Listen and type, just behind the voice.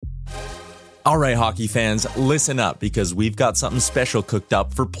All right, hockey fans, listen up because we've got something special cooked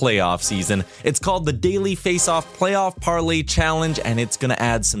up for playoff season. It's called the Daily Face-Off Playoff Parlay Challenge, and it's going to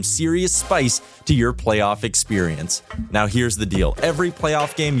add some serious spice to your playoff experience. Now, here's the deal. Every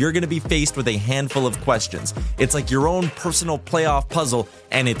playoff game, you're going to be faced with a handful of questions. It's like your own personal playoff puzzle,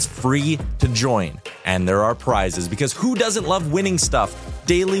 and it's free to join. And there are prizes, because who doesn't love winning stuff?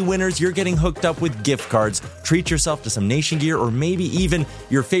 Daily winners, you're getting hooked up with gift cards. Treat yourself to some Nation gear or maybe even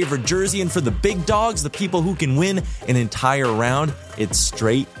your favorite jersey. And for the big dogs, the people who can win an entire round, it's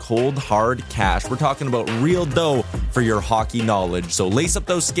straight, cold, hard cash. We're talking about real dough for your hockey knowledge. So lace up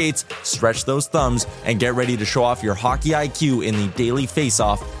those skates, stretch those thumbs, and get ready to show off your hockey IQ in the Daily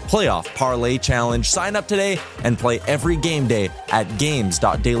Face-Off Playoff Parlay Challenge. Sign up today and play every game day at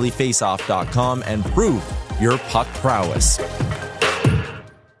games.dailyfaceoff.com and prove your puck prowess.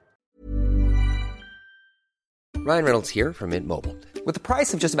 Ryan Reynolds here from Mint Mobile. With the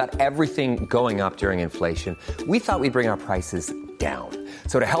price of just about everything going up during inflation, we thought we'd bring our prices down.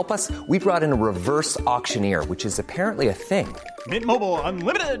 So to help us, we brought in a reverse auctioneer, which is apparently a thing. Mint Mobile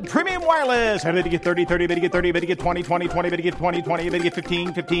Unlimited Premium Wireless. How to get 30, 30, bit to get 30, bit to get 20, 20, 20, bit to get 20, 20, bit to get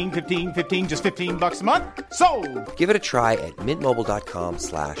 15, 15, 15, 15, just $15 a month? Sold! Give it a try at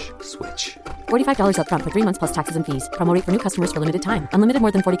mintmobile.com/switch. $45 up front for 3 months plus taxes and fees. Promo rate for new customers for limited time. Unlimited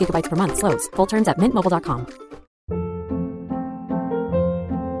more than 40 gigabytes per month. Slows full terms at mintmobile.com.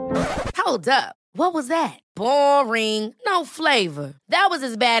 Hold up. What was that? Boring. No flavor. That was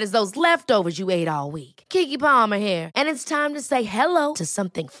as bad as those leftovers you ate all week. Keke Palmer here. And it's time to say hello to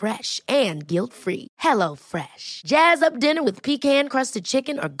something fresh and guilt-free. Hello Fresh. Jazz up dinner with pecan-crusted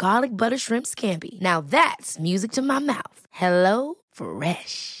chicken or garlic butter shrimp scampi. Now that's music to my mouth. Hello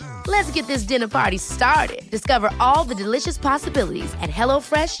Fresh. Let's get this dinner party started. Discover all the delicious possibilities at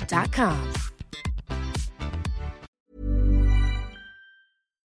hellofresh.com.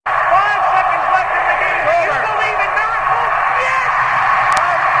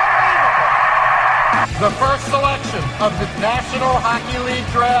 The first selection of the National Hockey League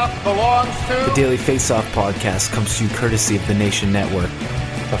draft belongs to... The Daily Face-Off podcast comes to you courtesy of the Nation Network.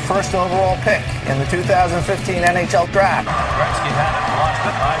 The first overall pick in the 2015 NHL draft. Gretzky had it, lost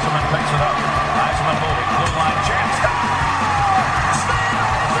it. Yzerman picks it up. Yzerman moving. Blue line chance.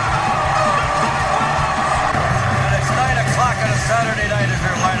 And it's 9 o'clock on a Saturday night as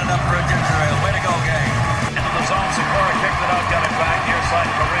they're lining up for a ginger ale. Way to go, gang. Into the zone. Sikora kicked it out. Got it back. Near side.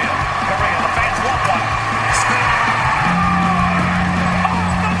 Correa. The fans want one.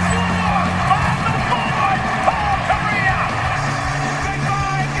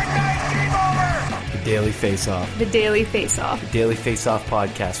 The Daily Face-Off. The Daily Face-Off. The Daily Face-Off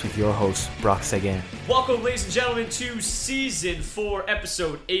podcast with your host, Brock Seguin. Welcome, ladies and gentlemen, to Season 4,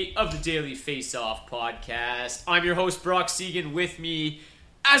 Episode 8 of the Daily Face-Off podcast. I'm your host, Brock Seguin. With me,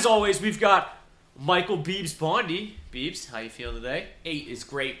 as always, we've got Michael Beebs Bondy. Beebs, how you feeling today? 8 is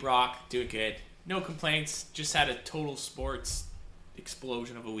great, Brock. Doing good. No complaints. Just had a total sports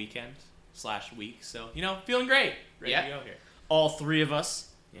explosion of a weekend / week. So, feeling great. Ready to go here. All three of us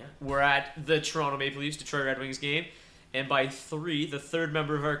were at the Toronto Maple Leafs Detroit Red Wings game. And by 3, the third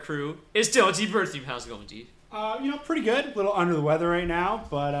member of our crew is Dylan T. Berthiem. How's it going, D? Pretty good. A little under the weather right now,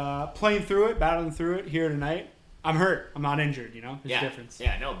 but playing through it, battling through it here tonight. I'm hurt. I'm not injured, There's a difference.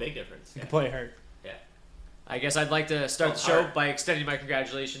 Yeah, no, big difference. You can play hurt. Yeah. I guess I'd like to start the show by extending my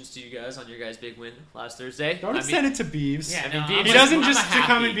congratulations to you guys on your guys' big win last Thursday. Don't extend it to Beebs. Yeah, Beebs. He doesn't just to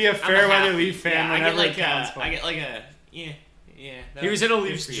come and be a fair weather Leaf fan whenever it counts. I get like a, he was in a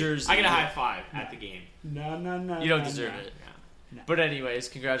Leafs jersey. I get a high five at the game. No. You don't deserve it. No. But anyways,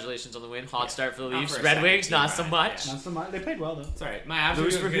 congratulations on the win. Hot start for the Leafs. Red Wings, not so much. Not so much. They played well, though. It's all right. My abs are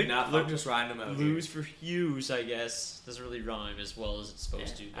doing good enough. I'm just riding them out. Lose for Hughes, I guess. Doesn't really rhyme as well as it's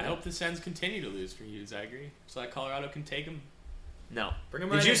supposed to. I hope the Sens continue to lose for Hughes. I agree. So that Colorado can take him. No. Bring him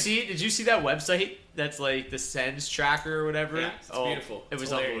Did you see that website that's like the Sens tracker or whatever? Yeah, it's beautiful. It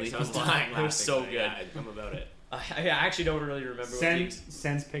was unbelievable. I was dying. It was so good. I'm about it. I actually don't really remember.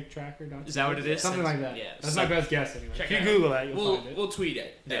 Sens pick tracker. Is that what it is? Something like that. Yeah. That's my best guess anyway. If you Google that, you'll find it. We'll tweet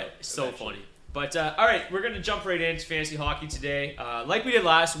it. Yeah, it's so funny. But all right, we're gonna jump right into fantasy hockey today. Like we did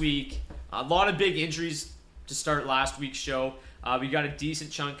last week, a lot of big injuries to start last week's show. We got a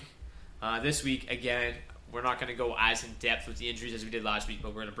decent chunk this week. Again, we're not gonna go as in depth with the injuries as we did last week,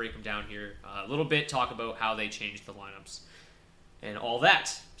 but we're gonna break them down here a little bit. Talk about how they changed the lineups and all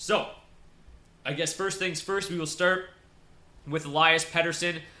that. So, I guess first things first, we will start with Elias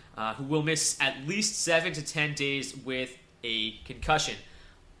Pettersson, who will miss at least 7 to 10 days with a concussion.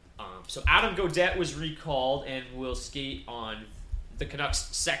 So Adam Gaudette was recalled and will skate on the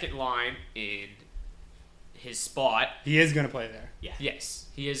Canucks' second line in his spot. He is going to play there. Yeah. Yes,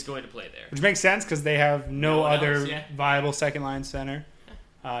 he is going to play there. Which makes sense because they have no other else, viable second line center.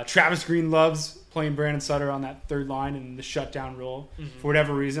 Travis Green loves playing Brandon Sutter on that third line and the shutdown role. For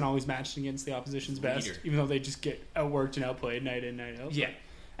whatever reason, always matched against the opposition's best, even though they just get outworked and outplayed night in, night out. Yeah.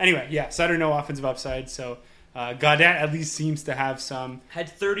 Anyway, Sutter, no offensive upside, so Gaudette at least seems to have some. Had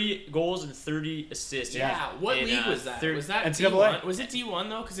 30 goals and 30 assists. Yeah, what league was that? Was that NCAA? D1? Was it D1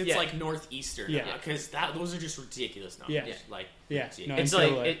 though? Because it's like Northeastern. Yeah, because those are just ridiculous numbers. Yeah, like no, it's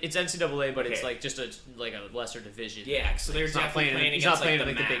NCAA. like it's NCAA, but it's like just a lesser division. Yeah, so they're definitely playing. He's not playing like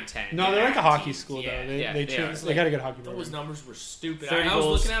in the Big Ten. No, they're like a hockey school though. Yeah, they got a good hockey program. Those numbers were stupid. 30 I was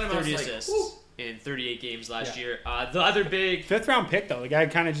goals, looking at them. 30 I was assists. like, in 38 games last year. The other big 5th round pick though, the guy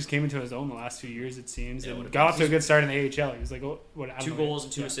kind of just came into his own the last 2 years it seems, and got off to a good start in the AHL. He was like, 2 goals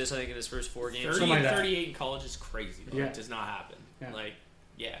and 2 assists, I think, in his first 4 games. 30 and 38 in college is crazy. Though. It does not happen.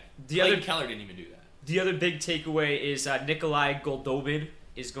 The other Keller didn't even do that. The other big takeaway is Nikolai Goldobin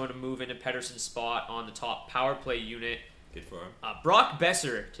is going to move into Pettersson's spot on the top power play unit. Good for him. Brock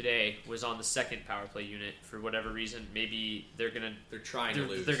Besser today was on the second power play unit for whatever reason. Maybe they're trying to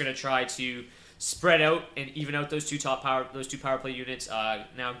lose. They're gonna try to spread out and even out those two power play units.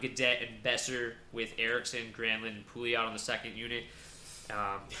 Now Gaudette and Besser with Eriksson, Granlund, and Pouliot on the second unit.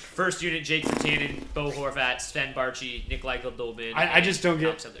 First unit: Jake Virtanen, Bo Horvat, Sven Barchi, Nikolai Goldobin. I just don't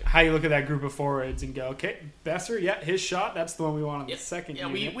get how you look at that group of forwards and go, okay, Besser, his shot, that's the one we want on the second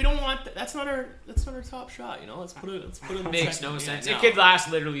unit. we don't want that's not our top shot. Let's put it. Makes no sense. It could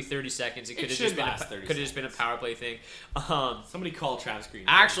last literally 30 seconds. It could have just been a power play thing. Somebody call Travis Green.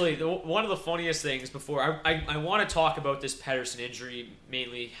 Actually, one of the funniest things before I want to talk about this Pettersson injury,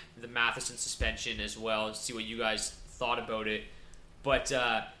 mainly the Matheson suspension as well, and see what you guys thought about it. But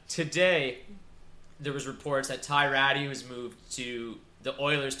today, there was reports that Ty Rattie was moved to the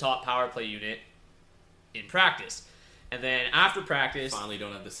Oilers' top power play unit in practice. And then after practice... Finally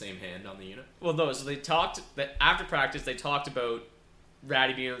don't have the same hand on the unit? Well, no. So they talked... After practice, they talked about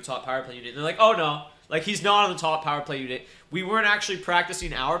Rattie being on the top power play unit. And they're like, oh, no. Like, he's not on the top power play unit. We weren't actually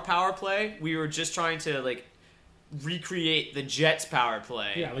practicing our power play. We were just trying to, recreate the Jets' power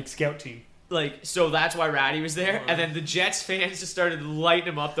play. Yeah, like scout team. So that's why Rattie was there. And then the Jets fans just started lighting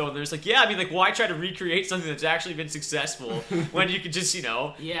him up, though. And they're just like, why try to recreate something that's actually been successful when you could just,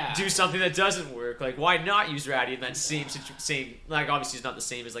 do something that doesn't work? Like, why not use Rattie in that same, obviously it's not the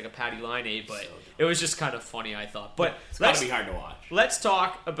same as, a Patty Laine, but it was just kind of funny, I thought. But it's got to be hard to watch. Let's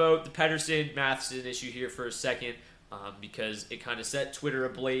talk about the Pettersson-Matheson issue here for a second, because it kind of set Twitter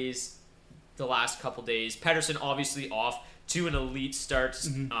ablaze the last couple days. Pettersson obviously off to an elite start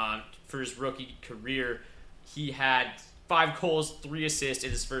for his rookie career. He had 5 goals, 3 assists in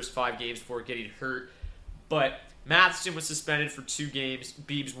his first 5 games before getting hurt. But Matheson was suspended for 2 games.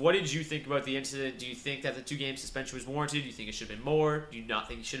 Beebs, what did you think about the incident? Do you think that the 2-game suspension was warranted? Do you think it should have been more? Do you not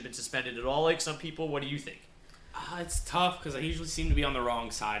think he should have been suspended at all like some people? What do you think? It's tough because I usually seem to be on the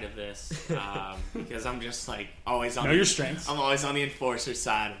wrong side of this because I'm just always on your strengths. I'm always on the enforcer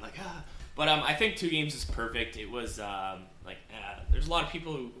side. I'm But I think 2 games is perfect. It was there's a lot of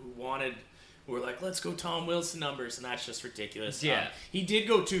people who were like, let's go Tom Wilson numbers, and that's just ridiculous. Yeah. He did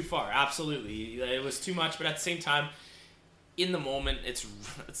go too far, absolutely. It was too much, but at the same time, in the moment, it's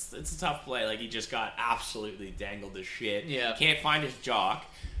a tough play. He just got absolutely dangled to shit. Yeah. Can't find his jock.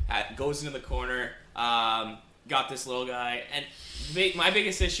 Goes into the corner. Got this little guy. And my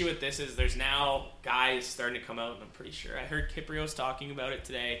biggest issue with this is there's now guys starting to come out, and I'm pretty sure I heard Kyprios talking about it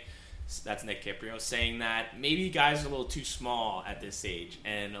today. That's Nick Kyprios saying that maybe guys are a little too small at this age,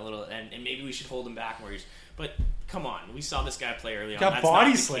 and maybe we should hold them back more. But come on, we saw this guy play early on. Got That's body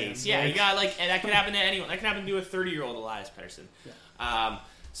not the slammed. case. Yeah, you got and that could happen to anyone. That could happen to a 30-year-old Elias Pettersson.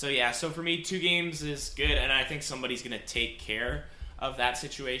 Yeah. So for me, 2 games is good, and I think somebody's going to take care of that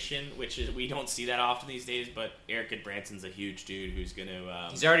situation, which is we don't see that often these days. But Eric Goodbranson's a huge dude who's going to.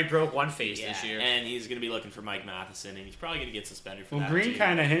 He's already broke one face this year, and he's going to be looking for Mike Matheson, and he's probably going to get suspended for that. Green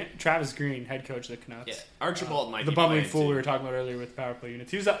kind of Travis Green, head coach of the Canucks. Yeah, Archibald might the be bumbling fool too. we were talking about earlier with power play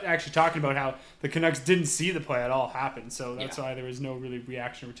units. He was actually talking about how the Canucks didn't see the play at all happen, so that's why there was no really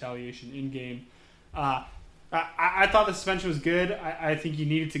reaction or retaliation in game. I thought the suspension was good. I think you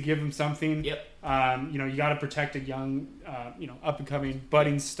needed to give him something. Yep. You got to protect a young, up and coming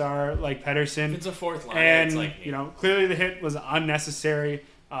budding star like Pettersson. It's a 4th line, and clearly the hit was unnecessary.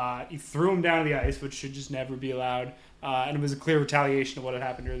 He threw him down to the ice, which should just never be allowed. And it was a clear retaliation of what had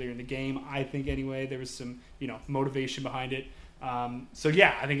happened earlier in the game. I think anyway, there was some motivation behind it. I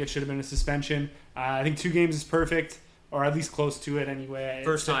think it should have been a suspension. I think 2 games is perfect. Or at least close to it anyway.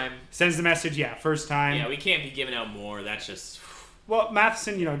 First time. Sends the message, first time. Yeah, we can't be giving out more. That's just... Well,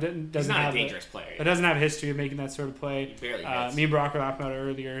 Matheson, doesn't not a have dangerous player. It doesn't have a history of making that sort of play. He barely hits. Me and Brock were laughing about it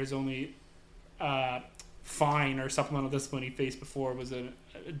earlier. His only fine or supplemental discipline he faced before was a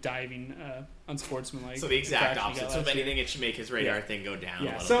diving unsportsmanlike. So the exact infraction he opposite. got So if last year. anything, it should make his radar thing go down a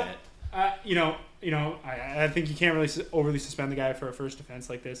little so, bit. I think you can't really overly suspend the guy for a first offense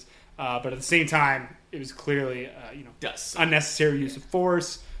like this. But at the same time, it was clearly unnecessary use of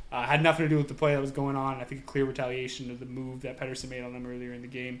force. Had nothing to do with the play that was going on. I think a clear retaliation of the move that Pettersson made on him earlier in the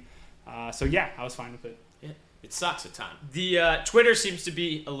game. I was fine with it. Yeah, it sucks a ton. The Twitter seems to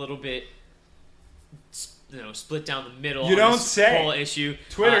be a little bit, split down the middle. You don't this say. whole issue.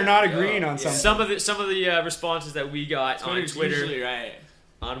 Twitter not agreeing on something. Some of the responses that we got Twitter's on Twitter usually right.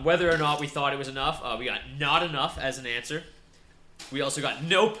 on whether or not we thought it was enough. We got not enough as an answer. We also got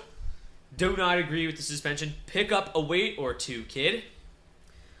nope. Do not agree with the suspension. Pick up a weight or two, kid.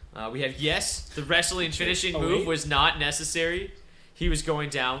 We have yes. The wrestling finishing move was not necessary. He was going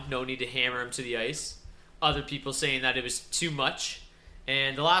down. No need to hammer him to the ice. Other people saying that it was too much.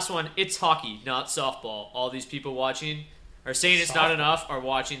 And the last one, it's hockey, not softball. All these people watching are saying it's not enough are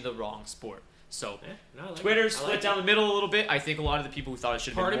watching the wrong sport. So, Twitter split down the middle a little bit. I think a lot of the people who thought it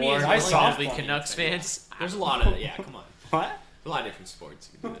should have been more are Canucks fans. There's a lot of come on. What? A lot of different sports,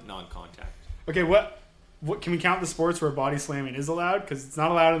 non-contact. Okay, what can we count the sports where body slamming is allowed? Because it's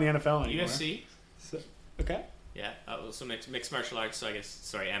not allowed in the NFL anymore. UFC. Okay. Yeah, also mixed martial arts. So I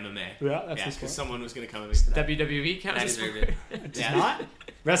guess MMA. Yeah, that's the sport. Because someone was going to come at me for that. WWE counts as sport. It does not.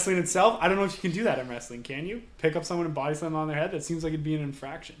 Wrestling itself, I don't know if you can do that in wrestling. Can you pick up someone and body slam on their head? That seems like it'd be an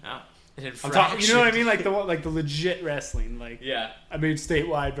infraction. Oh. An infraction. You know what I mean? Like the legit wrestling. Yeah. I mean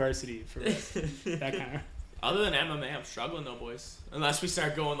statewide varsity for wrestling. That kind of. Other than MMA, I'm struggling though, boys. Unless we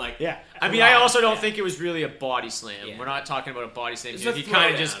start going I also don't think it was really a body slam. Yeah. We're not talking about a body slam. He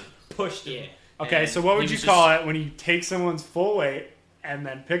kind of just pushed him. Okay, so what would you call it when you take someone's full weight and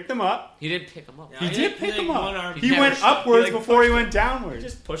then pick them up? He didn't pick them up. He did pick them up. He went upwards before he went downwards. He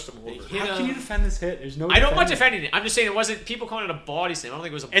just pushed them over. How can you defend this hit? There's no. I don't want defending it. I'm just saying it wasn't. People calling it a body slam. I don't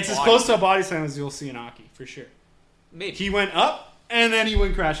think it was a. It's as close to a body slam as you'll see in hockey for sure. Maybe he went up and then he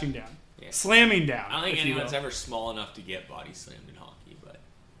went crashing down, slamming down. I don't think anyone's ever small enough to get body slammed in hockey, but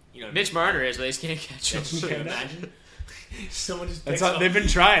Mitch Marner is, but they just can't catch him. Can you imagine? Someone just they've been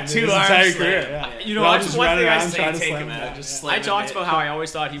trying two his entire career. Yeah. That's one thing I say. Take him out. Just I talked about how I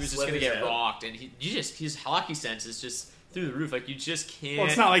always thought he was just going to get rocked, and his hockey sense is just through the roof. Like you just can't. Well,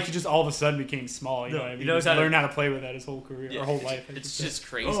 it's not like he just all of a sudden became small. You know what I mean? He knows how to learn how to play with that his whole career or whole life. It's just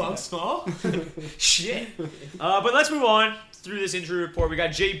crazy. Oh, I'm small. Shit. But let's move on through this injury report. We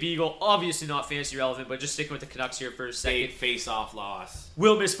got Jay Beagle, obviously not fantasy relevant, but just sticking with the Canucks here for a second. Big face-off loss.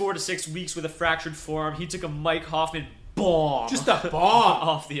 Will miss 4 to 6 weeks with a fractured forearm. He took a Mike Hoffman bomb. Just a bomb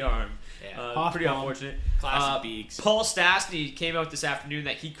off the arm. Yeah. Pretty unfortunate. Classic Beaks. Paul Stastny came out this afternoon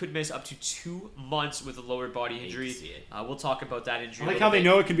that he could miss up to 2 months with a lower body injury. We'll talk about that injury. I like how they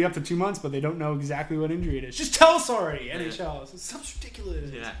know it can be up to 2 months, but they don't know exactly what injury it is. Just tell us already, NHL. It sounds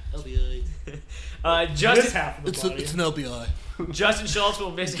ridiculous. Yeah. LBI. It's an LBI. Justin Schultz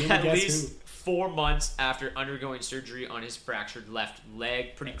will miss at least 4 months after undergoing surgery on his fractured left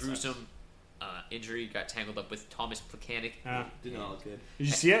leg. Pretty gruesome injury. Got tangled up with Thomas Plekanec. Did not look good. Did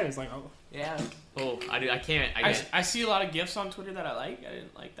you see it? It's like, yeah. I can't. I see a lot of gifs on Twitter that I like. I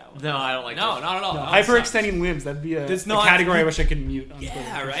didn't like that one. No, I don't like that. No, not at all. No, hyperextending limbs. That'd be a category I wish I could mute. On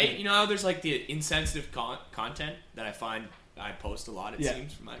Twitter, right? You know how there's like the insensitive content that I find I post a lot, it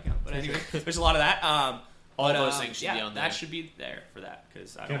seems, from my account. But anyway, there's a lot of that. All those things should be on there. That should be there for that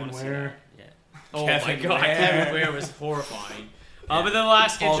because I don't want to see Ware. that. Yeah. Oh my God, Kevin Ware was horrifying. But then the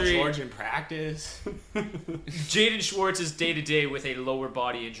last Paul injury, George in practice. Jaden Schwartz is day to day with a lower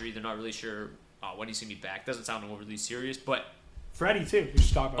body injury. They're not really sure when he's gonna be back. Doesn't sound overly serious, but Freddie too. We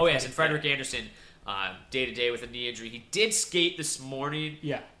should talk about. Yes, and Frederick Anderson, day to day with a knee injury. He did skate this morning.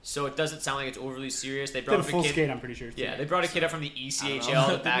 Yeah. So it doesn't sound like it's overly serious. They Did brought a up full kid. skate. I'm pretty sure. Yeah, they brought a kid up from the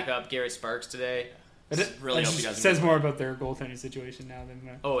ECHL to back up Garrett Sparks today. It really hope he doesn't says more about their goaltending situation now than.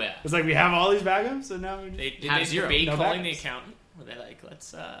 Yeah. It's like we have all these backups, so now they zero. debate No calling backups. the accountant. Were they like,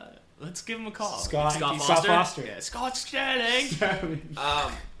 let's give him a call? Scott Foster? Foster. Yeah, Scott Stanning.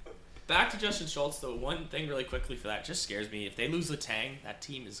 Back to Justin Schultz, though. One thing really quickly for that just scares me. If they lose Letang, that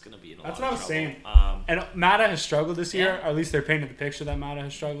team is going to be in a lot of trouble. That's what I was saying. And Mata has struggled this year, or at least they're painting the picture that Mata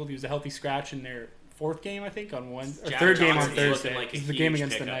has struggled. He was a healthy scratch in their 4th game, I think, on Wednesday, or 3rd game on Thursday. Like it was the game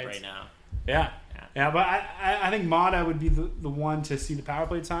against the Knights. Right now. Yeah, but I think Mata would be the one to see the power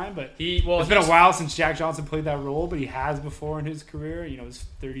play time. But it's been a while since Jack Johnson played that role, but he has before in his career. You know, his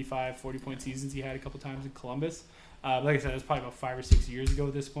 35, 40-point seasons he had a couple times in Columbus. Like I said, it was probably about 5 or 6 years ago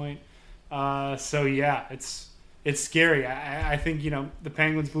at this point. So yeah, it's it's scary. I think, the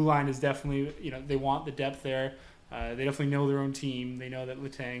Penguins' blue line is definitely, they want the depth there. They definitely know their own team. They know that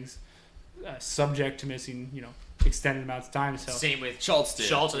Letang's subject to missing, extended amounts of time. So same with Schultz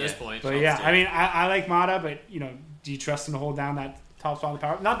at this point. But I mean, I like Mata, but do you trust him to hold down that top spot on the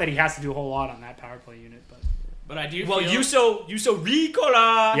power? Not that he has to do a whole lot on that power play unit, but I do. Well, Juuso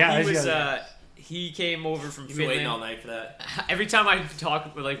Riikola. Yeah, he came over from You've Finland. been waiting all night for that. Every time I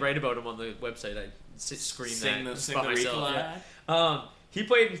write about him on the website, I scream sing that the myself. Yeah. He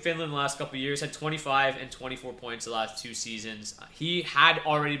played in Finland the last couple of years, had 25 and 24 points the last 2 seasons. He had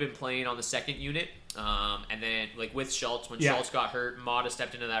already been playing on the second unit, and then with Schultz, when Schultz got hurt, Mata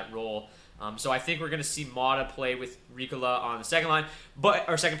stepped into that role. So I think we're going to see Mata play with Riikola on the second line,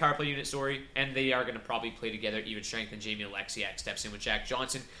 or second power play unit, and they are going to probably play together even strength, and Jamie Alexiak steps in with Jack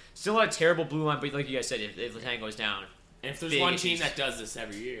Johnson. Still not a terrible blue line, but like you guys said, if Letang goes down... And if there's one team that does this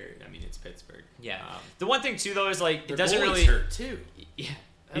every year, I mean, it's Pittsburgh. Yeah. The one thing, too, though, is it doesn't goalie's really... hurt, too. Yeah.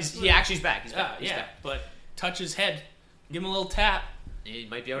 He's back. He's back. But touch his head. Give him a little tap. He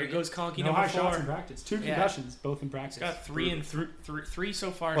might be out. Here goes Conky no number high 4. shots in practice. 2 concussions, both in practice. He's got 3 so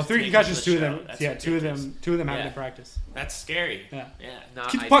far. Well, 3 concussions, 2 of them. Two of them happened in practice. That's scary. Yeah. No,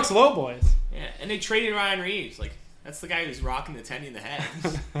 keep the pucks low, boys. Yeah, and they traded Ryan Reeves. That's the guy who's rocking the 10 in the head.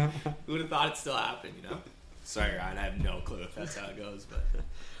 Who would have thought it still happened? Sorry, Ryan. I have no clue if that's how it goes,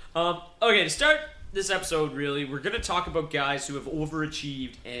 but okay, to start this episode, really, we're going to talk about guys who have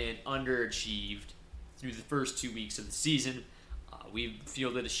overachieved and underachieved through the first 2 weeks of the season. We've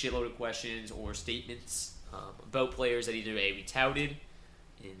fielded a shitload of questions or statements about players that either we touted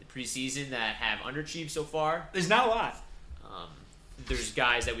in the preseason that have underachieved so far. There's not a lot. There's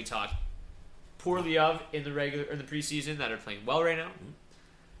guys that we talked poorly of in the preseason that are playing well right now.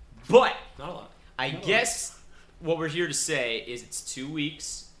 But not a lot. I guess what we're here to say is it's 2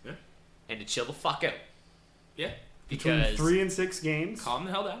 weeks and to chill the fuck out. Yeah. Between 3 and 6 games. Calm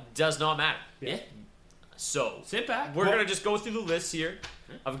the hell down. Does not matter. Yeah. So sit back. We're going to just go through the list here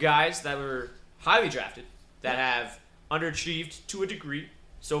of guys that were highly drafted that have underachieved to a degree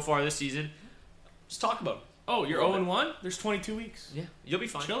so far this season. Just talk about them. Oh, you're 0-1? There's 22 weeks. Yeah. You'll be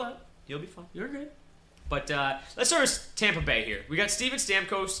fine. Chill out. You'll be fine. You're good. But let's start with Tampa Bay here. We got Steven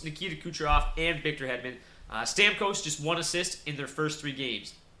Stamkos, Nikita Kucherov, and Victor Hedman. Stamkos just 1 assist in their first 3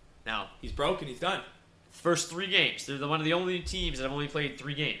 games. Now, he's broken. He's done. First 3 games. They're one of the only teams that have only played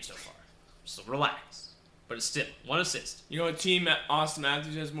 3 games so far. So relax. But it's still 1 assist. You know what team Austin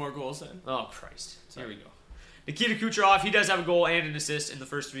Matthews has more goals than? Oh, Christ. Here we go. Nikita Kucherov, he does have a goal and an assist in the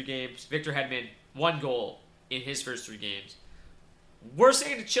first 3 games. Victor Hedman, 1 goal in his first 3 games. We're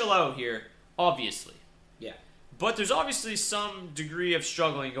saying to chill out here, obviously. Yeah. But there's obviously some degree of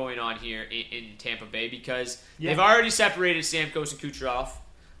struggling going on here in Tampa Bay because they've already separated Stamkos and Kucherov.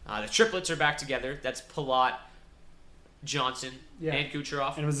 The triplets are back together. That's Palat, Johnson, and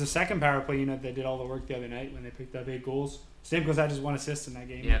Kucherov. And it was the second power play unit that did all the work the other night when they picked up 8 goals. Stamkos had just 1 assist in that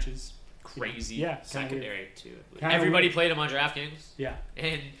game, which is crazy. Secondary, too. Everybody played him on DraftKings. Yeah.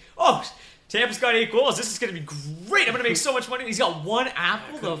 And, Tampa's got 8 goals. This is going to be great. I'm going to make so much money. He's got 1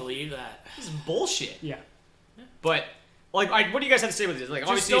 apple. I couldn't believe that. This is bullshit. Yeah. But, what do you guys have to say with this?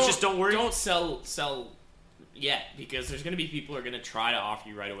 Obviously, it's just don't worry. Don't sell yet, because there's going to be people who are going to try to offer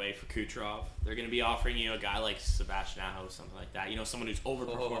you right away for Kucherov. They're going to be offering you a guy like Sebastian Aho, something like that. Someone who's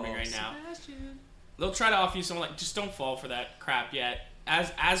overperforming right now. They'll try to offer you someone just don't fall for that crap yet.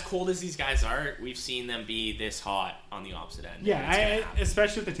 As cold as these guys are, we've seen them be this hot on the opposite end. Yeah,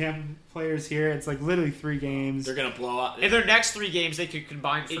 especially with the Tampa players here, it's literally 3 games. They're going to blow up. In their next 3 games, they could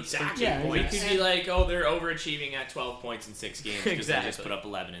combine for 13 points. It could be they're overachieving at 12 points in 6 games because they just put up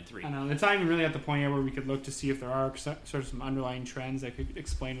 11 and 3. I know. It's not even really at the point yet where we could look to see if there are sort of some underlying trends that could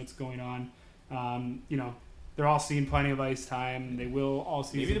explain what's going on. They're all seeing plenty of ice time. They will all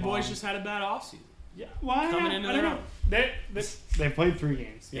see. Maybe the boys just had a bad offseason. Yeah, coming into their own. They played 3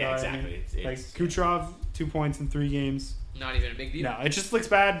 games. Yeah, exactly. I mean? Kucherov 2 points in 3 games. Not even a big deal. No, it just looks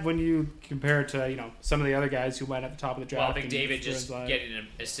bad when you compare it to some of the other guys who went at the top of the draft. Well, McDavid just getting an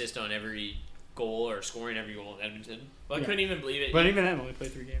assist on every goal or scoring every goal in Edmonton. Well, I couldn't even believe it. But even then, only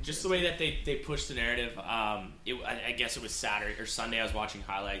played 3 games. Just the way that they pushed the narrative. I guess it was Saturday or Sunday. I was watching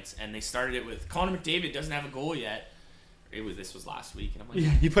highlights, and they started it with Connor McDavid doesn't have a goal yet. This was last week, and I'm like,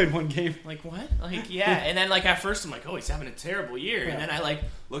 yeah, you played 1 game. Like what? And then at first I'm like, oh, he's having a terrible year, and then I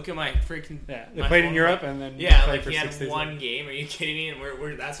look at my freaking they played in Europe, and then he had 1 game. Are you kidding me? And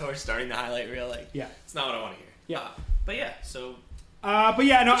we're that's how we're starting the highlight reel. It's not what I want to hear. Yeah, but yeah, so. I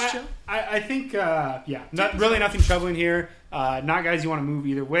think nothing troubling here. Not guys you want to move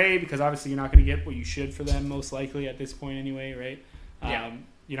either way because obviously you're not going to get what you should for them most likely at this point anyway, right?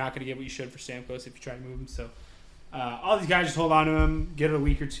 You're not going to get what you should for Stamkos if you try to move him. So All these guys just hold on to him, get it a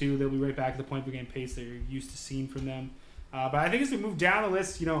week or two. They'll be right back at the point per game pace that you're used to seeing from them. But I think as we move down the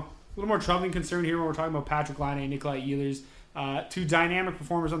list, a little more troubling concern here when we're talking about Patrick Laine and Nikolai Ehlers. Two dynamic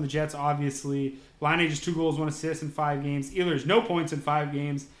performers on the Jets, obviously. Laine just 2 goals, 1 assist in 5 games. Ehlers, no points in 5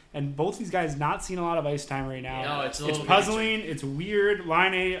 games. And both these guys not seeing a lot of ice time right now. No, it's puzzling. It's weird.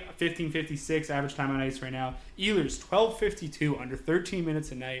 Laine, 15:56 average time on ice right now. Ehlers, 12:52, under 13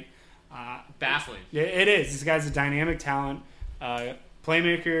 minutes a night. Baffling. Yeah, it is. This guy's a dynamic talent,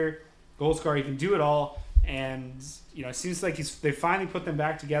 playmaker, goal scorer. He can do it all. And it seems like they finally put them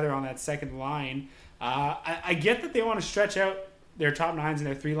back together on that second line. I get that they want to stretch out their top 9s and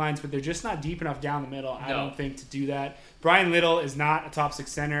their 3 lines, but they're just not deep enough down the middle, I don't think, to do that. Brian Little is not a top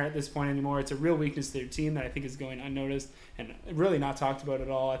 6 center at this point anymore. It's a real weakness to their team that I think is going unnoticed and really not talked about at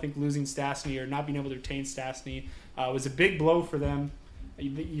all. I think losing Stastny or not being able to retain Stastny was a big blow for them.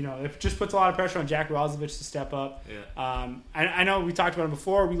 It just puts a lot of pressure on Jack Roslovic to step up. Yeah. I know we talked about him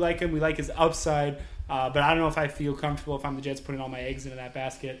before. We like him. We like his upside. But I don't know if I feel comfortable if I'm the Jets putting all my eggs into that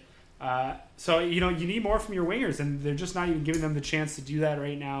basket. So you need more from your wingers, and they're just not even giving them the chance to do that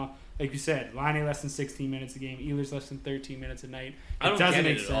right now. Like you said, Laine less than 16 minutes a game, Ehlers less than 13 minutes a night. It doesn't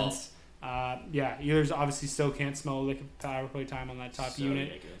make sense. Ehlers obviously still can't smell lick of power play time on that top unit.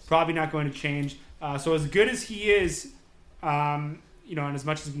 Ridiculous. Probably not going to change. So as good as he is, and as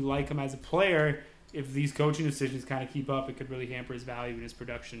much as we like him as a player, if these coaching decisions kind of keep up, it could really hamper his value and his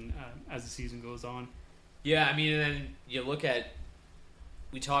production as the season goes on. Yeah, and then you look at,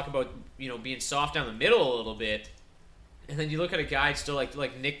 we talk about, being soft down the middle a little bit, and then you look at a guy still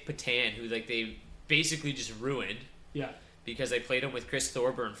like Nick Patan, who they basically just ruined. Yeah. Because they played him with Chris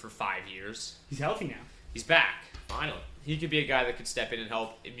Thorburn for 5 years. He's healthy now. He's back, finally. He could be a guy that could step in and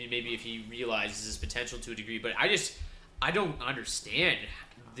help, maybe if he realizes his potential to a degree, but I don't understand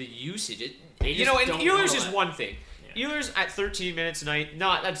the usage. And Ehlers is one thing. Yeah. Ehlers at 13 minutes a night,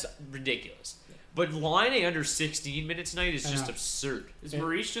 that's ridiculous. But Laine under 16 minutes a night is just absurd. Is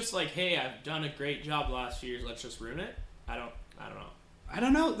Maurice just like, hey, I've done a great job last few years, let's just ruin it? I don't know. I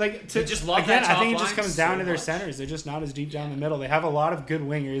don't know. Just love that I think it top just comes down to their centers. They're just not as deep down the middle. They have a lot of good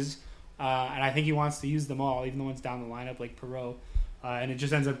wingers, and I think he wants to use them all, even the ones down the lineup like Perreault. And it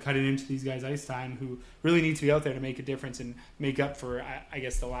just ends up cutting into these guys' ice time who really need to be out there to make a difference and make up for, I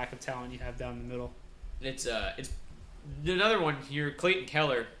guess, the lack of talent you have down the middle. It's another one here, Clayton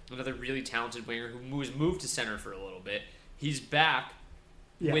Keller, another really talented winger who was moved to center for a little bit. He's back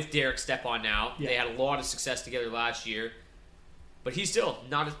with Derek Stepan now. Yeah. They had a lot of success together last year. But he's still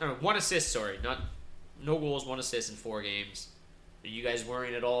not 1 assist, no goals, 1 assist in 4 games. Are you guys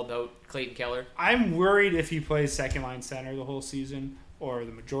worrying at all about Clayton Keller? I'm worried if he plays second-line center the whole season or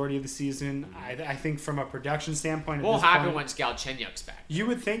the majority of the season. I think from a production standpoint... What will happen once Galchenyuk's back? You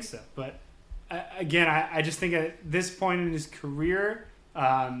would think so, but... Again, I just think at this point in his career,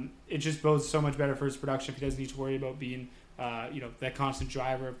 it just bodes so much better for his production if he doesn't need to worry about being, that constant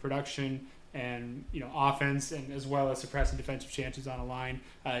driver of production and, offense, and as well as suppressing defensive chances on a line.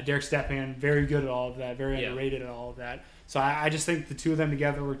 Derek Stepan, very good at all of that, very underrated at all of that. So I just think the two of them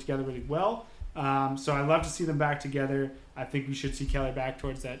together work together really well. So I'd love to see them back together. I think we should see Keller back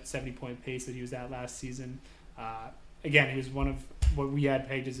towards that 70-point pace that he was at last season. Again, he was one of what we had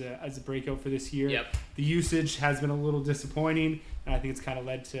pegged as a breakout for this year. Yep. The usage has been a little disappointing, and I think it's kind of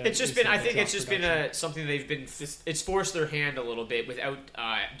led to... It's just been something they've been... It's forced their hand a little bit without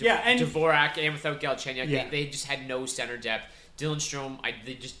Dvorak and without Galchenyuk. Yeah. They just had no center depth. Dylan Strome,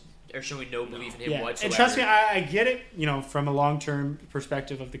 they just are showing no belief in him whatsoever. And trust me, I get it. From a long-term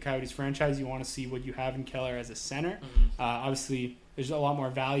perspective of the Coyotes franchise, you want to see what you have in Keller as a center. Mm-hmm. Obviously, there's a lot more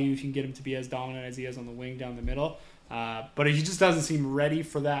value if you can get him to be as dominant as he is on the wing down the middle. But he just doesn't seem ready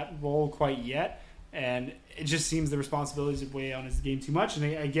for that role quite yet, and it just seems the responsibilities weigh on his game too much. And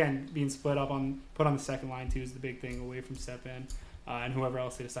again, being put on the second line too is the big thing, away from Stepan and whoever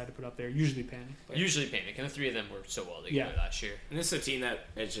else they decide to put up there. Usually Panic. Usually Panic, and the 3 of them were so well together last year. And this is a team that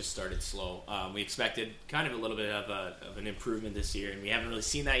has just started slow. We expected kind of a little bit of an improvement this year, and we haven't really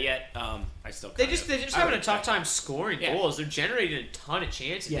seen that yet. They're just having a tough time scoring goals. They're generating a ton of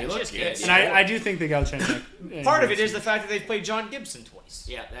chances. Yeah, they look just good. And I do think they got Galchenyuk. Part of it is the fact that they've played John Gibson twice.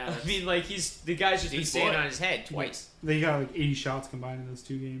 Yeah, the guy's just been staying on his head twice. They got 80 shots combined in those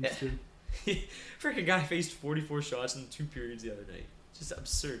 2 games too. Freaking guy faced 44 shots in 2 periods the other night. Just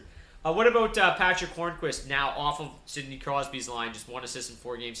absurd. What about Patrick Hornquist, now off of Sidney Crosby's line, just 1 assist in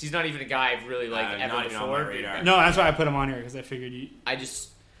 4 games? He's not even a guy I've really ever before. On my radar. No, that's why I put him on here, because I figured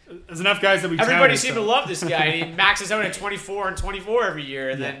there's enough guys that we... Everybody seemed to love this guy. And he maxes out at 24 and 24 every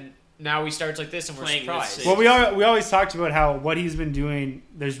year, and then now he starts like this and we're Playing surprised. this Well, we always talked about how what he's been doing,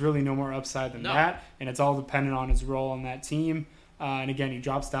 there's really no more upside than that, and it's all dependent on his role on that team. And again, he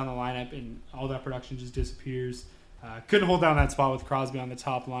drops down the lineup, and all that production just disappears. Couldn't hold down that spot with Crosby on the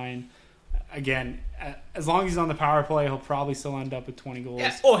top line. Again, as long as he's on the power play, he'll probably still end up with 20 goals.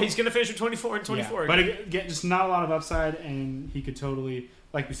 Yeah. Oh, he's going to finish with 24 and 24. Yeah. But again, just not a lot of upside, and he could totally,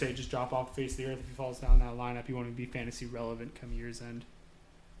 like we say, just drop off the face of the earth if he falls down that lineup. He won't even be fantasy relevant come year's end.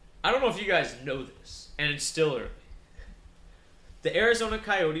 I don't know if you guys know this, and it's still early. The Arizona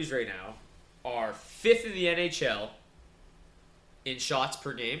Coyotes right now are 5th in the NHL in shots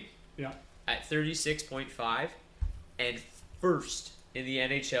per game at 36.5 and 1st in the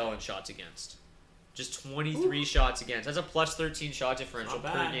NHL in shots against. Just 23 shots against. That's a plus 13 shot differential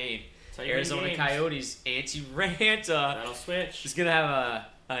per game. Arizona Coyotes, Antti Raanta. That'll switch. Is going to have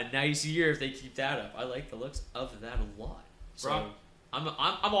a nice year if they keep that up. I like the looks of that a lot. So I'm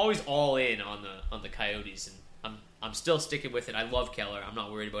always all in on the Coyotes, and I'm still sticking with it. I love Keller. I'm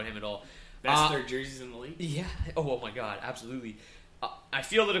not worried about him at all. Best third jerseys in the league. Yeah. Oh my God, absolutely. I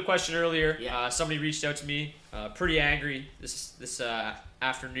fielded a question earlier. Yeah. Somebody reached out to me, pretty angry this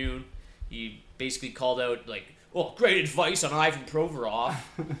afternoon. He basically called out like, "Oh, great advice on Ivan Provorov."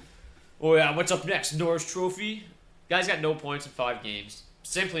 Oh yeah, what's up next? Norris Trophy. Guy's got no points in 5 games.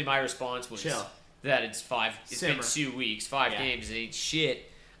 Simply, my response was that it's 5. It's been 2 weeks, 5 games. It ain't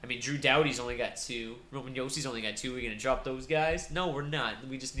shit. I mean, Drew Doughty's only got 2. Roman Yossi's only got 2. We're gonna drop those guys? No, we're not.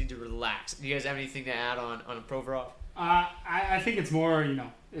 We just need to relax. Do you guys have anything to add on Provorov? I think it's more,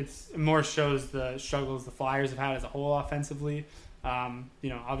 it's more shows the struggles the Flyers have had as a whole offensively.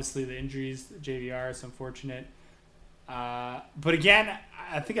 Obviously the injuries, the JVR is unfortunate. But again,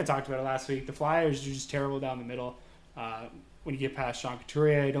 I think I talked about it last week. The Flyers are just terrible down the middle. When you get past Sean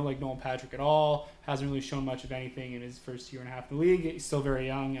Couturier, I don't like Nolan Patrick at all. Hasn't really shown much of anything in his first year and a half in the league. He's still very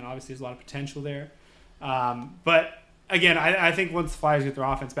young, and obviously there's a lot of potential there. But again, I think once the Flyers get their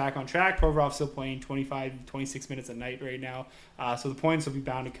offense back on track, Provorov's still playing 25, 26 minutes a night right now. So the points will be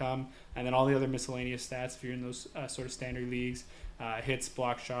bound to come. And then all the other miscellaneous stats, if you're in those sort of standard leagues, hits,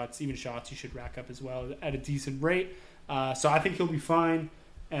 block shots, even shots, you should rack up as well at a decent rate. So I think he'll be fine.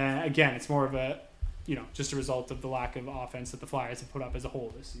 And again, it's more of a, just a result of the lack of offense that the Flyers have put up as a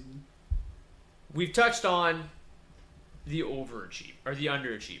whole this season. We've touched on the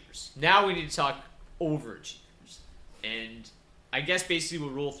underachievers. Now we need to talk overachievers. And I guess basically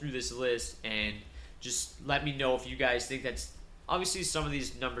we'll roll through this list and just let me know if you guys think that's... Obviously some of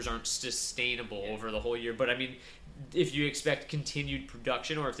these numbers aren't sustainable over the whole year, but I mean, if you expect continued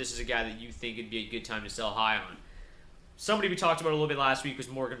production or if this is a guy that you think it'd be a good time to sell high on. Somebody we talked about a little bit last week was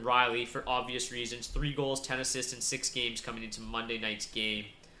Morgan Rielly for obvious reasons. 3 goals, 10 assists in 6 games coming into Monday night's game.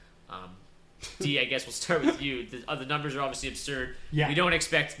 D, I guess we'll start with you. The numbers are obviously absurd. Yeah. We don't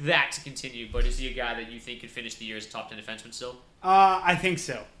expect that to continue, but is he a guy that you think could finish the year as a top 10 defenseman still? I think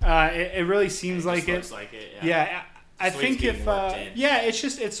so. It really seems like it. Looks like it. Yeah. I think if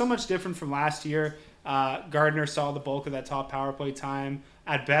it's so much different from last year. Gardner saw the bulk of that top power play time.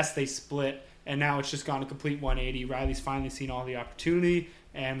 At best, they split, and now it's just gone a complete 180. Riley's finally seen all the opportunity,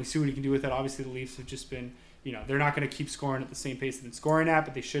 and we see what he can do with it. Obviously, the Leafs have just been, they're not going to keep scoring at the same pace they've been scoring at,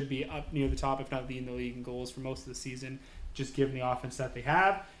 but they should be up near the top, if not leading the league in goals for most of the season, just given the offense that they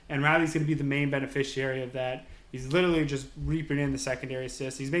have. And Riley's going to be the main beneficiary of that. He's literally just reaping in the secondary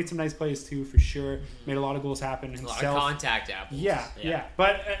assists. He's made some nice plays too, for sure. Made a lot of goals happen himself. A lot of contact apples. Yeah.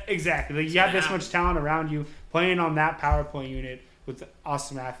 But exactly, you have this much talent around you playing on that power play unit with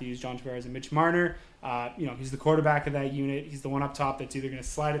Austin Matthews, John Tavares, and Mitch Marner. He's the quarterback of that unit. He's the one up top that's either going to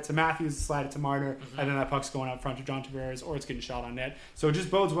slide it to Matthews, slide it to Marner, and then that puck's going up front to John Tavares, or it's getting shot on net. So it just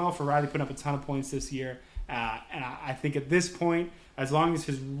bodes well for Riley putting up a ton of points this year. And I think at this point, as long as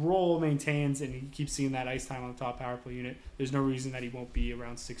his role maintains and he keeps seeing that ice time on the top power play unit, there's no reason that he won't be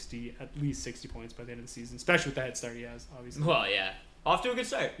around at least 60 points by the end of the season, especially with the head start he has, obviously. Well, yeah. Off to a good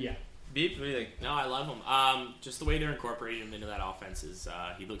start. Yeah. Beep, what do you think? No, I love him. Just the way they're incorporating him into that offense is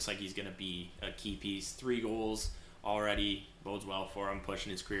he looks like he's going to be a key piece. 3 goals already bodes well for him,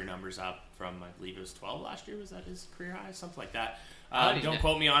 pushing his career numbers up from, I believe it was 12 last year. Was that his career high? Something like that. Don't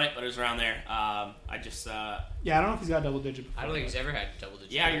quote me on it, but it was around there. I don't know if he's got double digit before. I don't think he's ever had double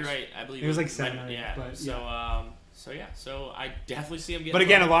digit. Yeah, you're right. I believe it was like 7 or 8. Yeah. But, So I definitely see him getting. But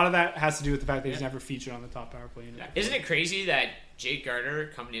again, a lot of that has to do with the fact that he's never featured on the top power play unit. Yeah. Isn't it crazy that Jake Gardner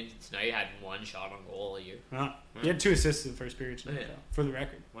coming into tonight had 1 shot on goal a year? He had 2 assists in the first period tonight, though, for the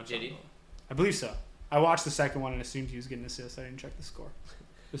record. Did he? I believe so. I watched the second one and assumed he was getting assists. I didn't check the score.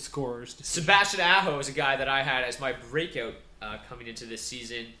 The scorers. Sebastian Aho is a guy that I had as my breakout coming into this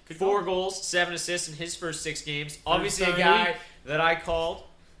season. 4 goals, 7 assists in his first 6 games. Obviously a guy that I called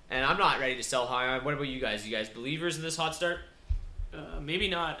and I'm not ready to sell high on. What about you guys? You guys believers in this hot start? Maybe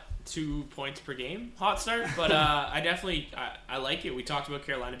not 2 points per game hot start, but I definitely I like it. We talked about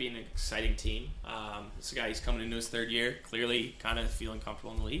Carolina being an exciting team. This guy, he's coming into his 3rd year, clearly kind of feeling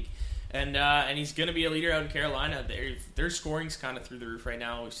comfortable in the league, and he's going to be a leader out in Carolina. Their scoring's kind of through the roof right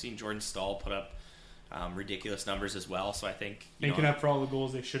now. We've seen Jordan Staal put up ridiculous numbers as well, so I think making up for all the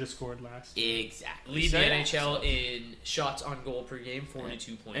goals they should have scored last. Exactly. Lead the NHL in shots on goal per game,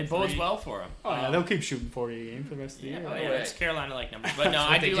 42.3. It bodes well for him. Oh yeah, they'll keep shooting 40 a game for the rest of the year. Oh yeah, it's Carolina-like numbers. But no,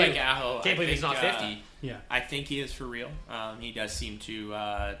 I do like Aho. Can't believe he's not 50. Yeah, I think he is for real. He does seem to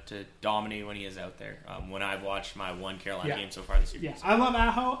dominate when he is out there. When I've watched my one Carolina game so far this year. Yeah, I love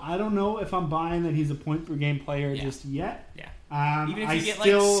Aho. I don't know if I'm buying that he's a point per game player just yet. Yeah. Even if you get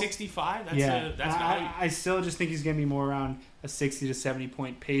like 65, that's value. I still just think he's going to be more around a 60 to 70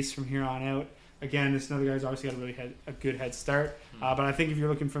 point pace from here on out. Again, this another guy's obviously got a good head start. But I think if you're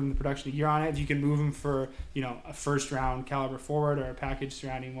looking from the production a year on it, if you can move him for a first round caliber forward or a package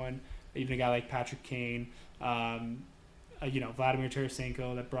surrounding one, even a guy like Patrick Kane, Vladimir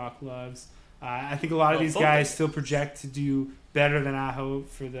Tarasenko that Brock loves. I think a lot of these guys still project to do better than Aho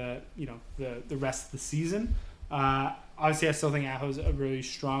for the rest of the season. Obviously, I still think Aho's a really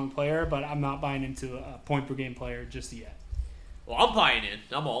strong player, but I'm not buying into a point per game player just yet. Well, I'm buying in.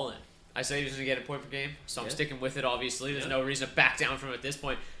 I'm all in. I said he was going to get a point per game, so I'm sticking with it, obviously. There's no reason to back down from it at this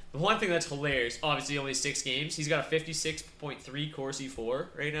point. The one thing that's hilarious, obviously only 6 games, he's got a 56.3 Corsi 4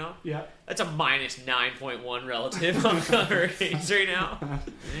 right now. Yeah. That's a minus 9.1 relative on the Hurricanes right now.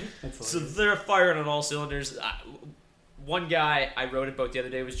 So they're firing on all cylinders. One guy I wrote about the other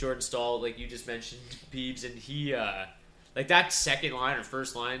day was Jordan Staal, like you just mentioned, Beebs, and he, like that second line or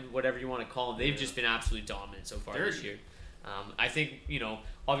first line, whatever you want to call them, they've just been absolutely dominant so far this year. I think,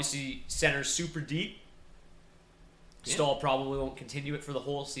 obviously center's super deep. Staal probably won't continue it for the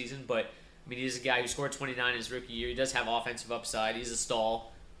whole season, but I mean, he's a guy who scored 29 in his rookie year. He does have offensive upside. He's a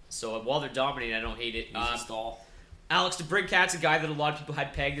Staal. So while they're dominating, I don't hate it. He's a Staal. Alex DeBrincat's a guy that a lot of people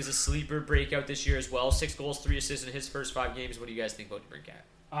had pegged as a sleeper breakout this year as well. 6 goals, 3 assists in his first 5 games. What do you guys think about DeBrincat?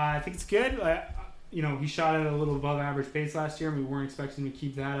 I think it's good. He shot at a little above average pace last year, and we weren't expecting him to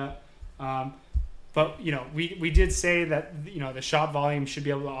keep that up. But we did say that the shot volume should be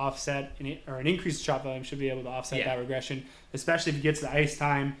able to offset, or an increased shot volume should be able to offset that regression, especially if he gets the ice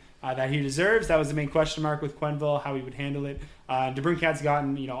time that he deserves. That was the main question mark with Quenneville, how he would handle it. DeBrincat's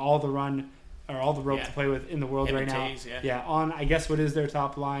gotten all the run or all the rope to play with in the world right now. On I guess what is their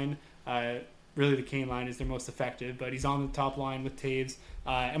top line. Really, the Kane line is their most effective, but he's on the top line with Taves,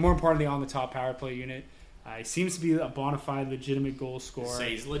 and more importantly, on the top power play unit. He seems to be a bona fide, legitimate goal scorer. So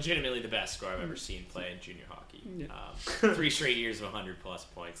he's legitimately the best scorer I've ever seen play in junior hockey. Yeah. 3 straight years of 100-plus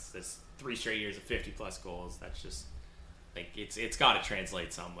points. This 3 straight years of 50-plus goals. That's just it's got to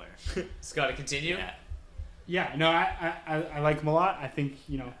translate somewhere. It's got to continue. Yeah. No, I like him a lot. I think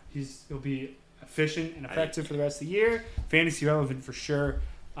he'll be efficient and effective for the rest of the year. Fantasy relevant for sure.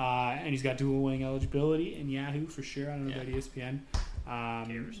 And he's got dual winning eligibility in Yahoo for sure. I don't know about ESPN.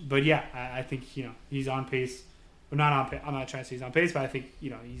 But yeah, I think he's on pace. Well, not on pace. I'm not trying to say he's on pace, but I think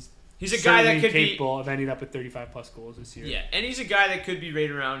he's a guy that could capable of ending up with 35 plus goals this year. Yeah, and he's a guy that could be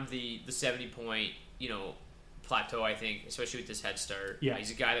right around the 70 point plateau. I think, especially with this head start. Yeah,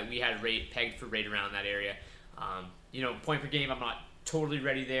 he's a guy that we had pegged for right around that area. Point per game, I'm not totally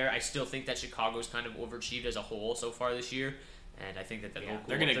ready there. I still think that Chicago's kind of overachieved as a whole so far this year, and I think that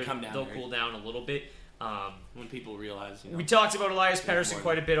they're going to come down. They'll cool down a little bit. When people realize, we talked about Elias Pettersson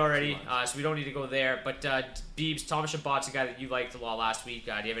quite a bit already, so we don't need to go there. But Beebs, Thomas Chabot's a guy that you liked a lot last week.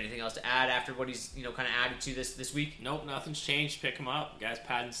 Do you have anything else to add after what he's kind of added to this week? Nope, nothing's changed. Pick him up, guys.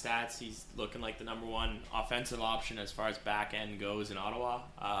 Padding stats. He's looking like the number 1 offensive option as far as back end goes in Ottawa.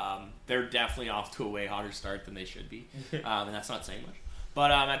 They're definitely off to a way hotter start than they should be, and that's not saying much. But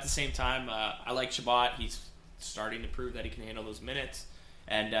at the same time, I like Chabot. He's starting to prove that he can handle those minutes.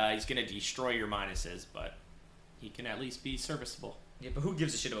 And he's going to destroy your minuses, but he can at least be serviceable. Yeah, but who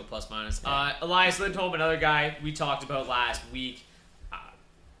gives a shit about plus minus? Elias Lindholm, another guy we talked about last week.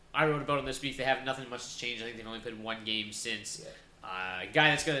 I wrote about him this week. They have nothing much has changed. I think they've only played 1 game since. A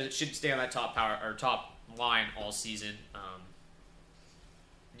guy that's should stay on that top power or top line all season.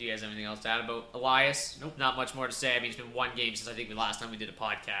 Do you guys have anything else to add about Elias? Nope. Not much more to say. I mean, it's been 1 game since I think the last time we did a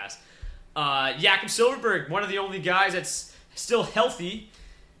podcast. Jakob Silfverberg, one of the only guys that's still healthy.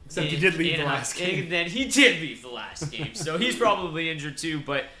 Except he did leave the last game. And then he did leave the last game. So he's probably injured too.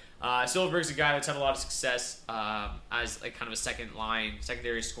 But Silfverberg's a guy that's had a lot of success as kind of a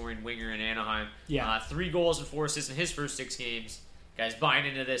secondary scoring winger in Anaheim. Yeah. 3 goals and 4 assists in his first 6 games. Guys buying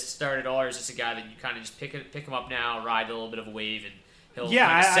into this start at all, or is this a guy that you kind of just pick him up now, ride a little bit of a wave, he'll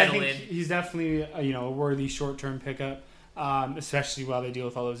I settle think in. he's definitely a worthy short-term pickup, especially while they deal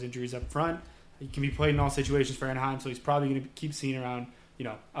with all those injuries up front. He can be played in all situations for Anaheim, so he's probably going to keep seeing around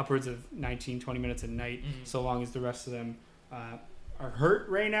upwards of 19, 20 minutes a night, so long as the rest of them are hurt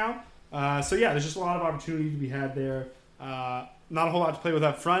right now. There's just a lot of opportunity to be had there. Not a whole lot to play with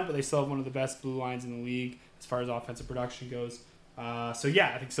up front, but they still have one of the best blue lines in the league as far as offensive production goes. I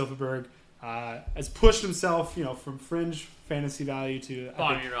think Silfverberg has pushed himself, from fringe fantasy value to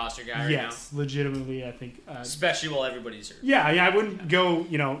bottom of your roster guy right now. Yes, legitimately, I think. Especially while everybody's hurt. Yeah, I wouldn't go,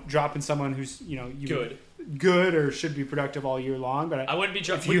 dropping someone who's, good or should be productive all year long. But I wouldn't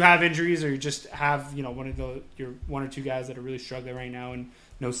be if you have injuries or you just have, your one or two guys that are really struggling right now and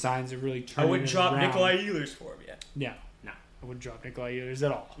no signs of really turning. I wouldn't drop around. Nikolai Ehlers for him yet. Yeah, no, I wouldn't drop Nikolai Ehlers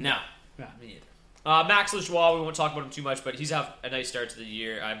at all. No, yeah. Me neither. Max Lajoie, we won't talk about him too much, but he's had a nice start to the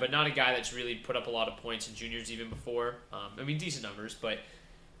year, but not a guy that's really put up a lot of points in juniors even before. Decent numbers, but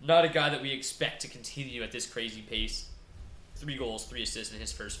not a guy that we expect to continue at this crazy pace. 3 goals, 3 assists in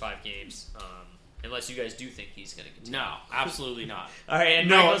his first 5 games. Unless you guys do think he's going to continue. No, absolutely not. All right, and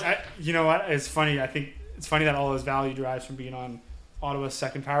you know what? It's funny. I think it's funny that all his value derives from being on Ottawa's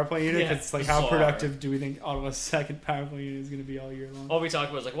second power play unit. Yeah, it's like, how productive do we think Ottawa's second power play unit is going to be all year long? All we talk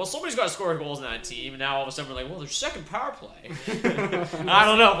about is somebody's got to score goals in that team, and now all of a sudden we're like, their second power play. I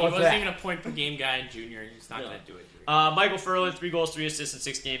don't know. He wasn't even a point per game guy in junior. He's not going to do it here. Michael Ferland, 3 goals, 3 assists in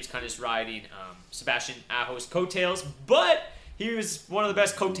 6 games, kind of just riding Sebastian Aho's coattails, but he was one of the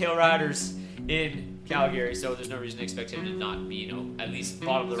best coattail riders in Calgary, so there's no reason to expect him to not be, at least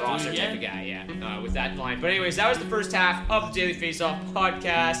bottom of the roster type of guy, with that line. But anyways, that was the first half of the Daily Faceoff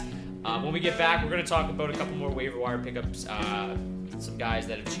podcast. When we get back, we're going to talk about a couple more waiver wire pickups, some guys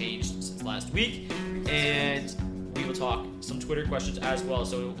that have changed since last week, and we will talk some Twitter questions as well.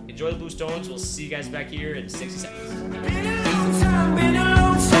 So enjoy the Blue Stones. We'll see you guys back here in 60 seconds. Been a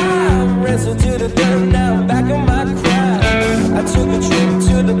long time, wrestled to the dirt, now I'm back on my grind. I took a trip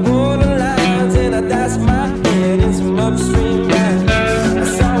to the borderlines and I dashed my head in some upstream ride. I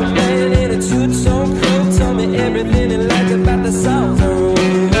saw a man in a two-tone coat, told me everything he liked about the songs I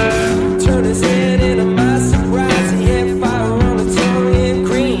wrote. Turned his head into my surprise, he had fire on his tongue and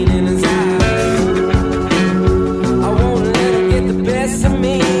green in his eyes. I won't let him get the best of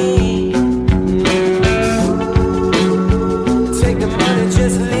me. Take the money,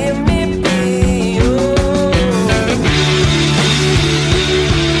 just leave me be. Oh.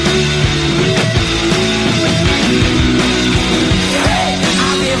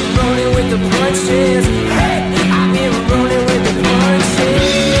 The punches. Hey, I've been rolling with the punches.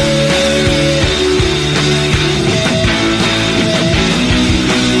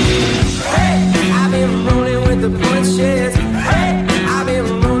 Hey, I've been rolling with the punches. Hey, I've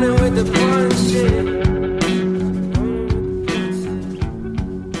been rolling with the punches.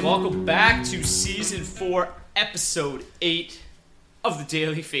 Welcome back to Season 4, Episode 8 of the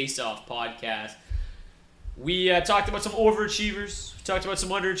Daily Faceoff podcast. We talked about some overachievers. We talked about some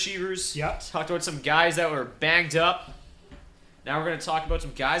underachievers. Yep. Talked about some guys that were banged up. Now we're going to talk about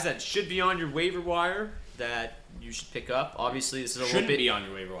some guys that should be on your waiver wire that you should pick up. Obviously, this is a little bit... be on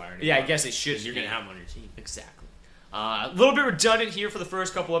your waiver wire anymore. Yeah, I guess they should. You're going to have them on your team. Exactly. A little bit redundant here for the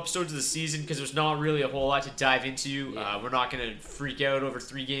first couple episodes of the season because there's not really a whole lot to dive into. We're not going to freak out over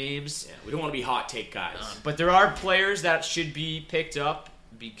 3 games. Yeah, we don't want to be hot take guys. But there are players that should be picked up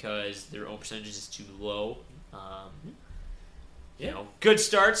because their own percentage is too low. Good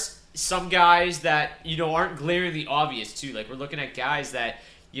starts. Some guys that aren't glaringly obvious too. Like we're looking at guys that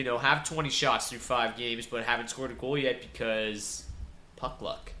have 20 shots through 5 games but haven't scored a goal yet because puck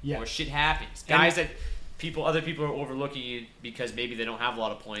luck or shit happens. Guys that other people are overlooking because maybe they don't have a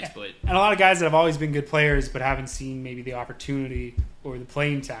lot of points. But and a lot of guys that have always been good players but haven't seen maybe the opportunity or the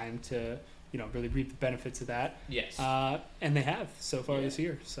playing time to really reap the benefits of that. Yes, and they have so far this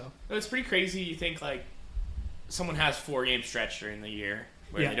year. So it's pretty crazy. You think like someone has 4-game stretch during the year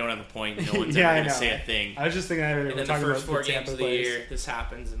where they don't have a point, no one's ever going to say a thing. I was just thinking that and then the first 4 games of the year, this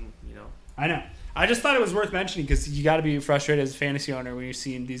happens, and I know. I just thought it was worth mentioning because you got to be frustrated as a fantasy owner when you're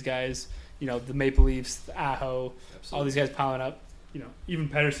seeing these guys, the Maple Leafs, the Aho, all these guys piling up. Even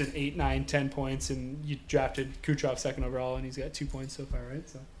Pettersson 8, 9, 10 points, and you drafted Kucherov second overall, and he's got 2 points so far, right?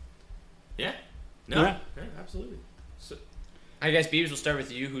 So yeah, absolutely. So, I guess Beavs, we'll start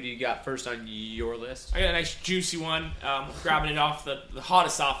with you. Who do you got first on your list? I got a nice juicy one, grabbing it off the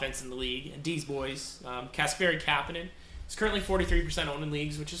hottest offense in the league, and D's boys, Kasperi Kapanen. He's currently 43% owned in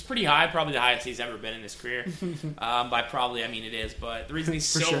leagues, which is pretty high, probably the highest he's ever been in his career. By probably, I mean it is, but the reason he's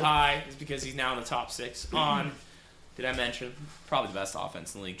so high is because he's now in the top 6 on Did I mention probably the best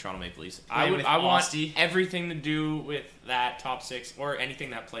offense in the league, Toronto Maple Leafs? Playing I with want Austie. everything to do with that top 6 or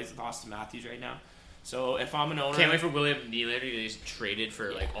anything that plays with Austin Matthews right now. So if I'm an owner, Can't wait for William Nylander to be traded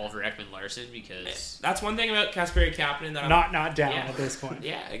for like Oliver Ekman-Larsson because that's one thing about Kasperi Kapanen that I'm not down at this point.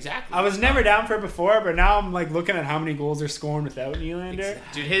 Yeah, exactly. I was never down for it before, but now I'm like looking at how many goals they're scoring without Nylander,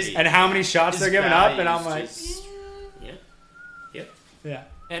 Dude, and how many shots they're giving up, and I'm like, yeah.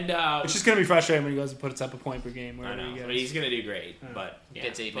 And it's just gonna be frustrating when he goes and puts up a point per game. I know, he but he's gonna do great. But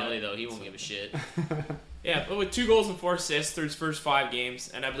gets $8 million though, he won't give a shit. Yeah, but with 2 goals and 4 assists through his first 5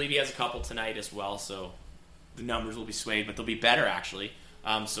 games, and I believe he has a couple tonight as well, so the numbers will be swayed, but they'll be better actually.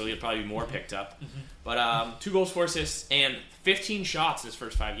 So he'll probably be more picked up. But 2 goals, 4 assists, and 15 shots in his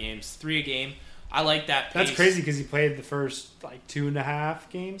first 5 games, 3 a game. I like that pace. That's crazy because he played the first like 2.5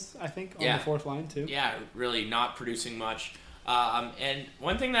 games, I think, on the fourth line too. Yeah, really not producing much. And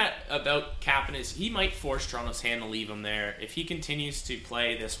one thing that about Kapanen is he might force Toronto's hand to leave him there if he continues to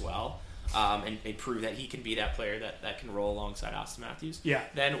play this well. And prove that he can be that player that can roll alongside Austin Matthews. Yeah.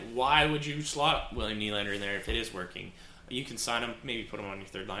 Then why would you slot William Nylander in there if it is working? You can sign him, maybe put him on your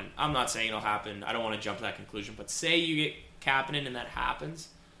third line. I'm not saying it'll happen. I don't want to jump to that conclusion. But say you get Kapanen and that happens,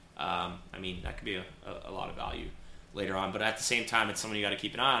 I mean, that could be a lot of value later on. But at the same time, it's someone you got to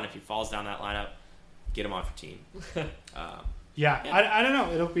keep an eye on. If he falls down that lineup, get him off your team. I don't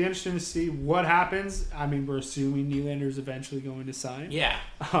know. It'll be interesting to see what happens. I mean, we're assuming Nylander's eventually going to sign. Yeah.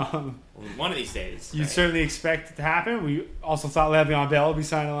 One of these days. You certainly expect it to happen. We also thought Le'Veon Bell would be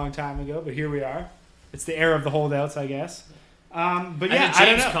signed a long time ago, but here we are. It's the era of the holdouts, I guess. But yeah, I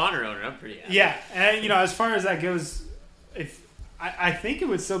James Conner owner, I'm pretty happy. Yeah, and as far as that goes, if I think it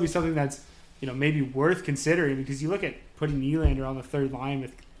would still be something that's maybe worth considering because you look at putting Nylander on the third line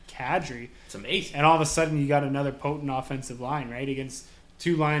with Kadri. It's amazing. And all of a sudden you got another potent offensive line, right? Against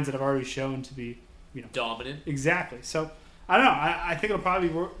 2 lines that have already shown to be, dominant. Exactly. So, I don't know. I think it'll probably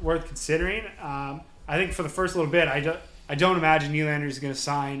be worth considering. I think for the first little bit, I don't imagine Nylander is going to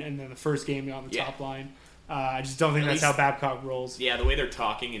sign and then the first game on the top line. I just don't think that's how Babcock rolls. Yeah, the way they're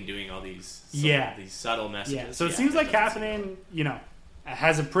talking and doing all these these subtle messages. Yeah, so it seems like Kapanen,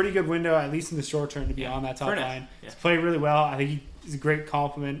 has a pretty good window, at least in the short term, to be on that top line. He's played really well. I think he's a great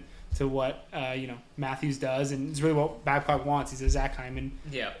compliment to what Matthews does, and it's really what Babcock wants. He's a Zach Hyman,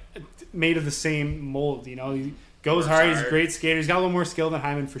 made of the same mold. He goes hard. He's a great skater. He's got a little more skill than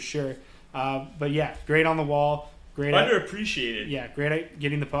Hyman for sure. But yeah, great on the wall. Great underappreciated. Great at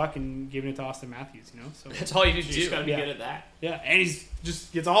getting the puck and giving it to Austin Matthews. So that's all you need to do. You just gotta be good at that. Yeah, and he's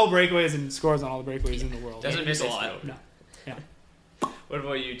just gets all the breakaways and scores on all the breakaways in the world. Doesn't miss a lot. No. Yeah. What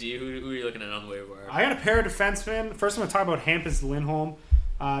about you, D? Who are you looking at on the waiver wire? I got a pair of defensemen. First, I'm going to talk about Hampus Lindholm.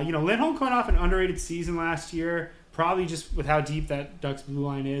 Lindholm coming off an underrated season last year, probably just with how deep that Ducks blue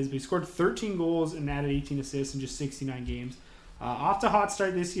line is. But he scored 13 goals and added 18 assists in just 69 games. Off to a hot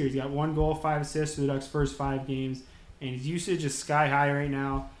start this year. He's got 1 goal, 5 assists for the Ducks' first 5 games, and his usage is sky high right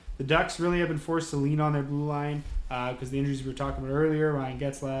now. The Ducks really have been forced to lean on their blue line because the injuries we were talking about earlier, Ryan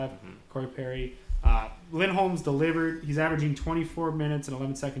Getzlaf, Corey Perry. Lindholm's delivered. He's averaging 24 minutes and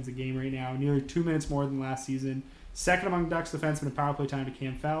 11 seconds a game right now, nearly 2 minutes more than last season. Second among Ducks defensemen in power play time to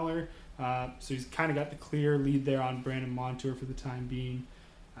Cam Fowler. So he's kind of got the clear lead there on Brandon Montour for the time being.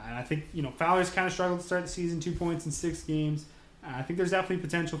 And I think, Fowler's kind of struggled to start the season, 2 points in 6 games. I think there's definitely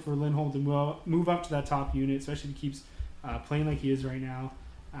potential for Lindholm to move up to that top unit, especially if he keeps playing like he is right now.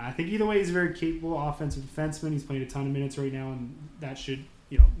 I think either way, he's a very capable offensive defenseman. He's played a ton of minutes right now, and that should,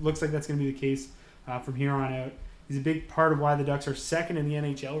 looks like that's going to be the case from here on out. He's a big part of why the Ducks are second in the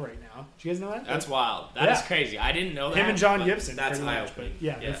NHL right now. Did you guys know that? That's wild. That is crazy. I didn't know that. Him and John Gibson. That's eye-opening.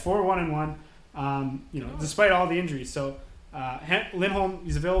 They're 4-1-1. Despite all the injuries. So Lindholm,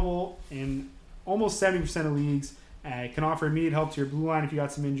 he's available in almost 70% of leagues. Can offer immediate help to your blue line if you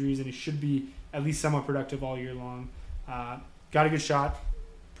got some injuries, and he should be at least somewhat productive all year long. Got a good shot.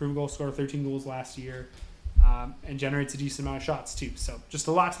 Proven goal scorer, 13 goals last year. And generates a decent amount of shots too. So just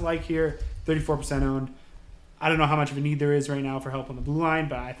a lot to like here. 34% owned. I don't know how much of a need there is right now for help on the blue line,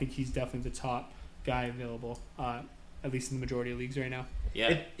 but I think he's definitely the top guy available, at least in the majority of leagues right now.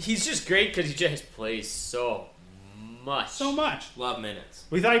 Yeah, he's just great because he just plays so much. So much. Love minutes.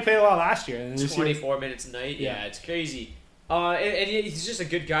 We thought he played a lot last year. And 24 minutes a night. Yeah, it's crazy. And he's just a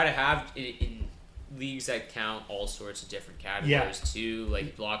good guy to have in leagues that count all sorts of different categories too. Like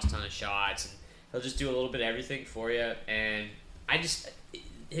he blocks a ton of shots, and he'll just do a little bit of everything for you. And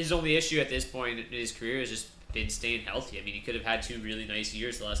his only issue at this point in his career has just been staying healthy. I mean, he could have had 2 really nice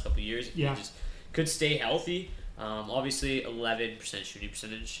years the last couple of years if he just could stay healthy. Obviously, 11% shooting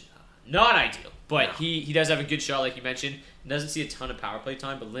percentage, not ideal, but he does have a good shot, like you mentioned. He doesn't see a ton of power play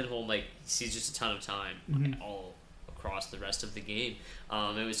time, but Lindholm, he sees just a ton of time all across the rest of the game.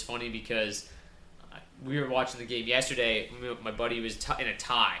 It was funny because we were watching the game yesterday. My buddy was in a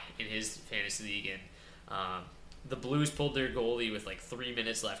tie in his fantasy league, and the Blues pulled their goalie with like 3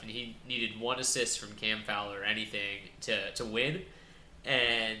 minutes left, and he needed 1 assist from Cam Fowler or anything to win.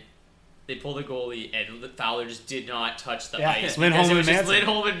 And they pulled the goalie, and Fowler just did not touch the ice. Lindholm it was and just Manson.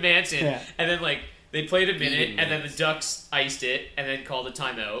 Lindholm and Manson. Yeah. And then, like, they played a minute, and then the Ducks iced it, and then called a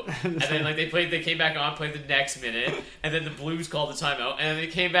timeout. And then, like, they came back on, played the next minute, and then the Blues called a timeout, and then they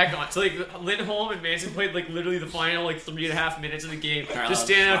came back on. So, like, Lindholm and Manson played, like, literally the final, like, 3.5 minutes of the game, just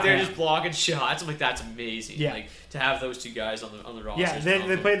standing out there, just blocking shots. I'm like, that's amazing. Yeah. Like, to have those two guys on the roster. Yeah,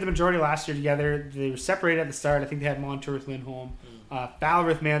 they played the majority last year together. They were separated at the start. I think they had Montour with Lindholm, Fowler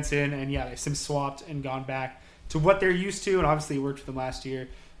with Manson, and yeah, they've since swapped and gone back to what they're used to, and obviously it worked for them last year.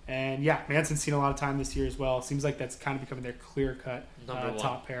 And yeah, Manson's seen a lot of time this year as well. It seems like that's kind of becoming their clear-cut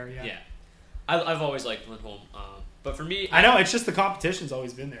top pair. Yeah. I've always liked Lindholm, but for me, I know it's just the competition's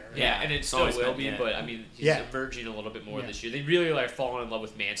always been there. Right? Yeah, and it still will be. But I mean, he's emerging a little bit more this year. They really like fallen in love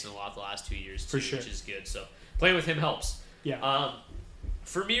with Manson a lot the last 2 years, too, which is good. So playing with him helps. Yeah.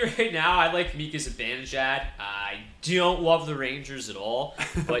 For me right now, I like Mika Zibanejad. I don't love the Rangers at all,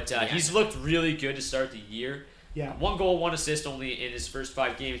 but he's looked really good to start the year. Yeah. 1 goal, 1 assist only in his first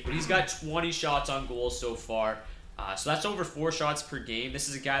 5 games, but he's got 20 shots on goal so far. So that's over 4 shots per game. This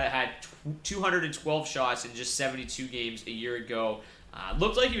is a guy that had 212 shots in just 72 games a year ago.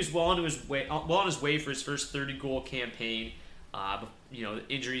 Looked like he was well on his way for his first 30-goal campaign. The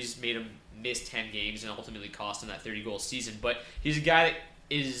injuries made him miss 10 games and ultimately cost him that 30-goal season. But he's a guy that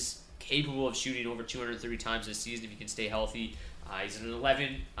is capable of shooting over 230 times this season if he can stay healthy. He's an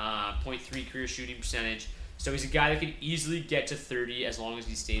 11.3 career shooting percentage. So he's a guy that can easily get to 30 as long as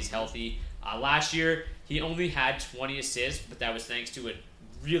he stays healthy. Last year, he only had 20 assists, but that was thanks to a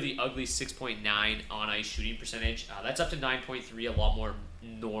really ugly 6.9 on-ice shooting percentage. That's up to 9.3, a lot more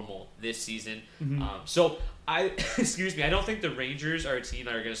normal this season. Mm-hmm. I don't think the Rangers are a team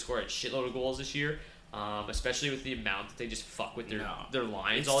that are going to score a shitload of goals this year, especially with the amount that they just fuck with their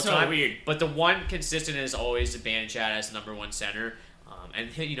lines all the time. Weird. But the one consistent is always Zibanejad as number 1 center.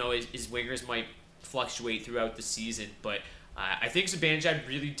 And his wingers might fluctuate throughout the season, but I think Zibanejad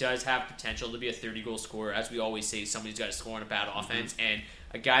really does have potential to be a 30-goal scorer. As we always say, somebody's got to score on a bad offense, and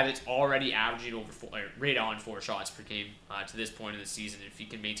a guy that's already averaging right on 4 shots per game to this point in the season. If he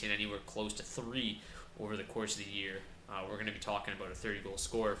can maintain anywhere close to 3 over the course of the year, we're going to be talking about a 30-goal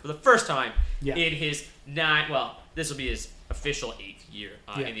scorer for the first time in his this will be his official 8th year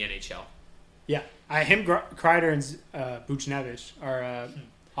in the NHL. Yeah, him, Kreider, and Buchnevich are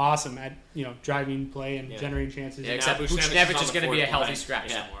awesome at driving play and generating chances. Yeah, except Buchnevich is going to be a healthy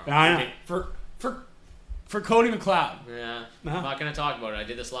scratch somewhere. I know. For Cody McLeod. Yeah, I'm not going to talk about it. I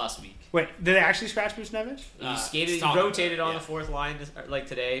did this last week. Wait, did they actually scratch Buchnevich? He rotated on the 4th line like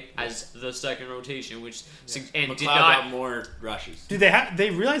today as the second rotation, which and McLeod did not got more rushes. Dude, they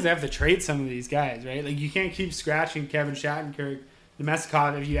realize they have to trade some of these guys, right? Like you can't keep scratching Kevin Shattenkirk,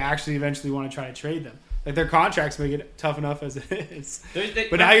 Nemestikov if you actually eventually want to try to trade them. Like their contracts make it tough enough as it is.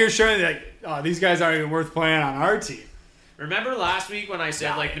 But now you're showing like, these guys aren't even worth playing on our team. Remember last week when I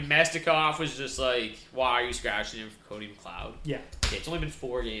said Nemestikov was just like, why are you scratching him for Cody McLeod? Yeah. It's only been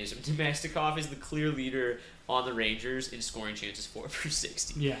 4 games. Nemestikov is the clear leader on the Rangers in scoring chances 4 per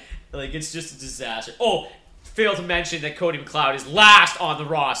 60. Yeah. Like it's just a disaster. Oh, failed to mention that Cody McLeod is last on the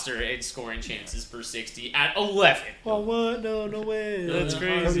roster in scoring chances per 60 at 11. Well, what? No way. That's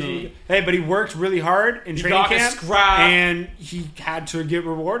crazy. Hey, but he worked really hard in training camp, and he had to get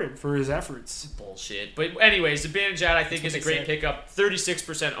rewarded for his efforts. Bullshit. But anyways, Zibanejad I think is a great pickup.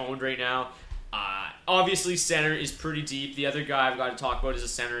 36% owned right now. Obviously, center is pretty deep. The other guy I've got to talk about is a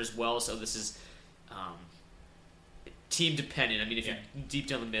center as well, so this is team dependent. I mean, if you're deep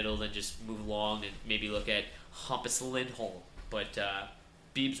down the middle, then just move along and maybe look at Hampus Lindholm. But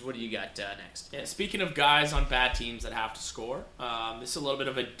Beebs, what do you got next? Yeah, speaking of guys on bad teams that have to score, this is a little bit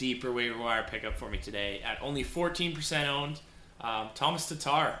of a deeper waiver wire pickup for me today. At only 14% owned, Thomas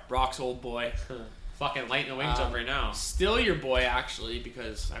Tatar, Brock's old boy. Fucking lighting the wings up right now. Still your boy, actually,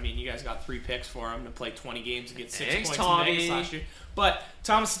 because, I mean, you guys got 3 picks for him to play 20 games and get 6 points Tommy. in Vegas last year. But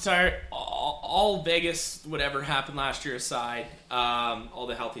Thomas Tatar, all Vegas, whatever happened last year aside, all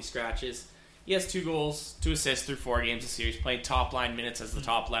the healthy scratches, he has 2 goals, 2 assists through 4 games this series, playing top line minutes as the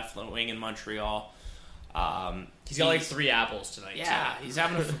top left wing in Montreal. He's got like 3 apples tonight. Yeah, too. he's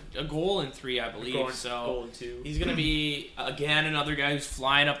having a goal in 3, I believe. Goal in 2. He's going to be, again, another guy who's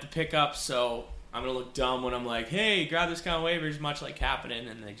flying up the pickup, so I'm going to look dumb when I'm like, hey, grab this kind of waivers, much like Kapanen,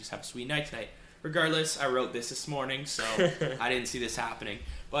 and they just have a sweet night tonight. regardless, I wrote this morning, so I didn't see this happening.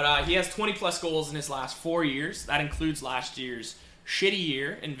 But he has 20-plus goals in his last 4 years. That includes last year's shitty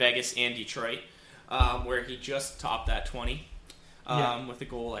year in Vegas and Detroit, where he just topped that 20 with a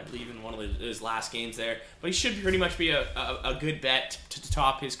goal, I believe, in one of his last games there. But he should pretty much be a good bet to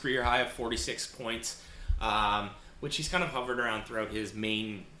top his career high of 46 points, which he's kind of hovered around throughout his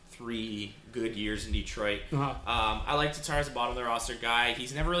main 3 good years in Detroit. I like Tatar as a bottom of the roster guy.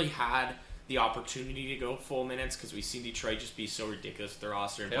 He's never really had the opportunity to go full minutes because we've seen Detroit just be so ridiculous with their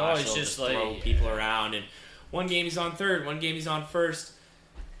roster and just throw people around. And one game he's on third, one game he's on first.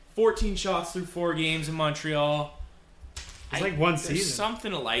 14 shots through 4 games in Montreal. It's like one season. There's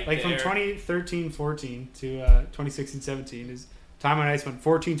something to like there. From 2013-14 to 2016-17, his time on ice went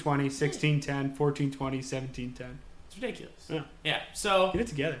 14-20, 16-10, 14-20, 17-10. It's ridiculous. Yeah. So get it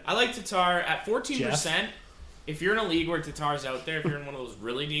together. I like Tatar at 14%. Jeff. If you're in a league where Tatar's out there, if you're in one of those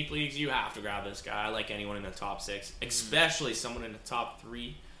really deep leagues, you have to grab this guy. I like anyone in the top 6, especially someone in the top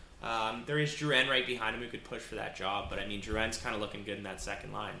 3. There is Drouin right behind him who could push for that job, but I mean, Drouin's kind of looking good in that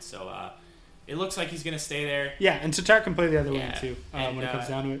second line, so it looks like he's going to stay there. Yeah, and Tatar can play the other wing too when it comes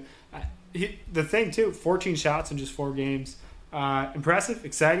down to it. The thing too, 14 shots in just 4 games. Impressive,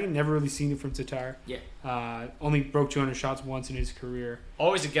 exciting. Never really seen it from Tatar. Yeah. Only broke 200 shots once in his career.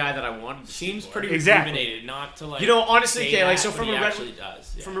 Always a guy that I wanted to Seems see pretty exactly. rejuvenated, not to like. You know, honestly, say that, so but from he a actually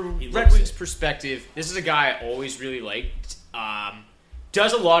does. Yeah. From a He Red looks Wings it. perspective, this is a guy I always really liked.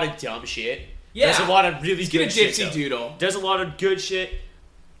 Does a lot of dumb shit. Yeah. Does a lot of really He's good a shit. gypsy though. doodle. Does a lot of good shit.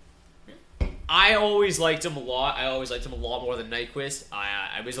 I always liked him a lot. I always liked him a lot more than Nyquist.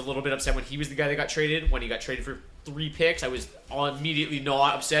 I was a little bit upset when he was the guy that got traded. When he got traded for 3 picks, I was immediately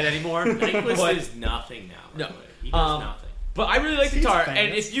not upset anymore. Nyquist is nothing now. No. He does nothing. But I really like Tatar,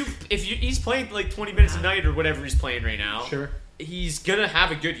 and if you he's playing like 20 minutes a night or whatever he's playing right now, Sure. he's gonna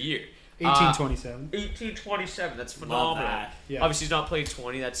have a good year. 18-27. 18-27, that's phenomenal. that. Yeah. Obviously, he's not playing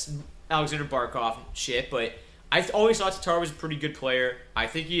 20. That's Alexander Barkov shit, but I always thought Tatar was a pretty good player. I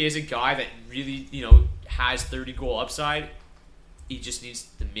think he is a guy that really, has 30-goal upside. He just needs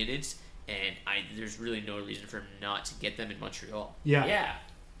the minutes, and there's really no reason for him not to get them in Montreal. Yeah.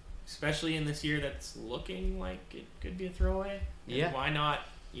 Especially in this year that's looking like it could be a throwaway. Yeah. And why not,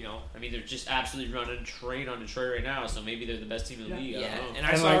 I mean, they're just absolutely running train on Detroit right now, so maybe they're the best team in the league. I don't know. And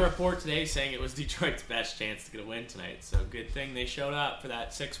I saw a report today saying it was Detroit's best chance to get a win tonight. So good thing they showed up for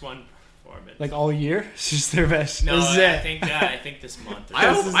that 6-1 performance. Like all year, it's just their best. No, This is I it. think this month. I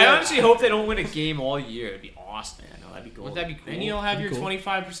honestly hope they don't win a game all year. It'd be awesome. Yeah, no, that'd be cool. Wouldn't that be cool? And you'll have That'd your be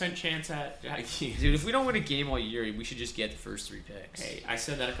cool. 25% chance at Dude, if we don't win a game all year, we should just get the first 3 picks. Hey, I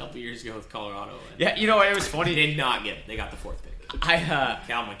said that a couple years ago with Colorado. And Yeah, it was funny. They did not get it. They got the 4th pick.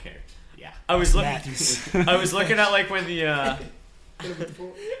 Cal McCarr. Yeah. I was looking. Matthews. I was looking at like when the. I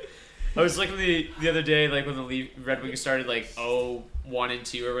was looking the other day, like when the Red Wings started like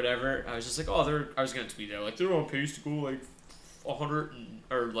 1-2 or whatever. I was just like, I was gonna tweet it. Like they're on pace to go like 100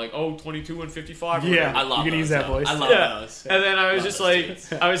 or like 22-55. Yeah, I love you can those, use that though. voice. I love those. And then I was just like,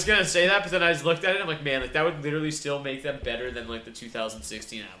 tweets. I was gonna say that, but then I just looked at it. I'm like, man, like that would literally still make them better than like the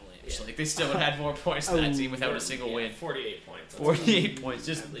 2016 Avalanche. Yeah. Like they still would have had more points than that team without a single win. 48 points. 48 points,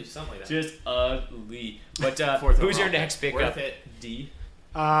 just At least something like that. just ugly. But Fourth who's your overall next pick. pickup? Worth it. D.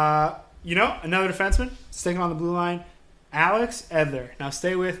 Another defenseman sticking on the blue line, Alex Edler. Now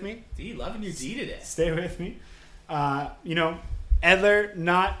stay with me. D, loving your D today. Stay with me. Edler,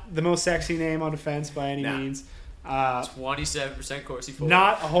 not the most sexy name on defense by any means. 27% Corsi forward.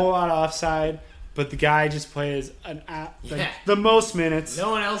 Not a whole lot of offside, but the guy just plays the most minutes.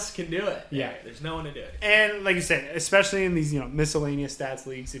 No one else can do it. Yeah. There's no one to do it. And like you said, especially in these miscellaneous stats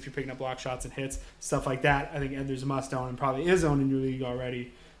leagues, if you're picking up block shots and hits, stuff like that, I think Edler's a must-own and probably is owned in your league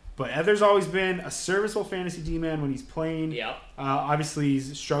already. But Edler's always been a serviceable fantasy D-man when he's playing. Yep. Obviously,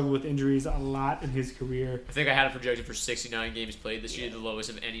 he's struggled with injuries a lot in his career. I think I had him projected for 69 games played this year, the lowest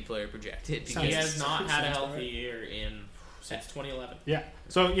of any player projected. He has not had a healthy year since 2011. Yeah.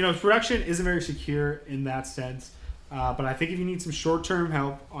 So, his production isn't very secure in that sense. But I think if you need some short-term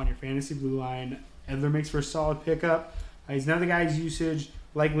help on your fantasy blue line, Edler makes for a solid pickup. He's another guy's usage,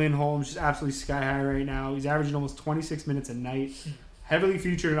 like Lindholm, just absolutely sky-high right now. He's averaging almost 26 minutes a night. Heavily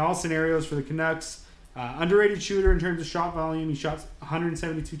featured in all scenarios for the Canucks. Underrated shooter in terms of shot volume. He shot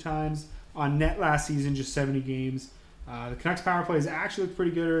 172 times on net last season, just 70 games. The Canucks power play has actually looked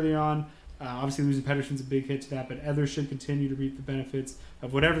pretty good early on. Obviously, losing Pettersson's a big hit to that, but Edler should continue to reap the benefits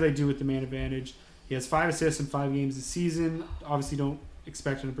of whatever they do with the man advantage. He has 5 assists in 5 games this season. Obviously, don't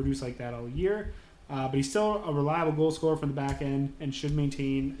expect him to produce like that all year. But he's still a reliable goal scorer from the back end and should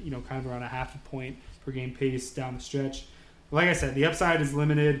maintain, kind of around a half a point per game pace down the stretch. Like I said, the upside is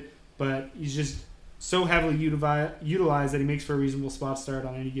limited, but he's just so heavily utilized that he makes for a reasonable spot start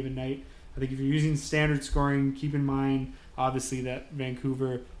on any given night. I think if you're using standard scoring, keep in mind, obviously, that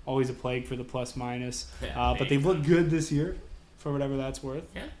Vancouver, always a plague for the plus-minus. But they've looked good this year, for whatever that's worth,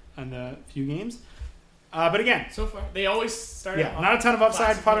 in the few games. But again, so far they always start. Yeah, not a ton of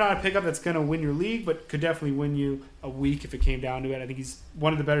upside. Probably not a pickup that's going to win your league, but could definitely win you a week if it came down to it. I think he's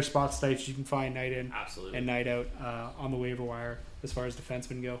one of the better spot types you can find night in and night out on the waiver wire as far as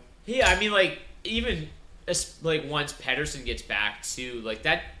defensemen go. Yeah, I mean, like, even like once Pettersson gets back too, like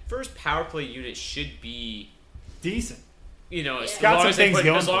that first power play unit should be decent. You know, as long as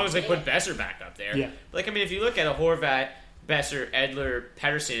they put Besser back up there. Yeah. Like, I mean, if you look at a Horvat, Besser, Edler,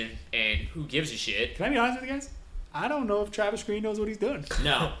 Pettersson, and who gives a shit? Can I be honest with you guys? I don't know if Travis Green knows what he's doing.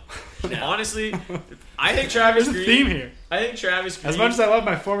 No. Honestly, I think Travis Green. There's a theme here. I think Travis Green. As much as I love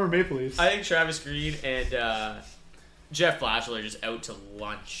my former Maple Leafs, I think Travis Green and Jeff Blashill are just out to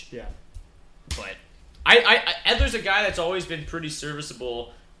lunch. Yeah. But Edler's a guy that's always been pretty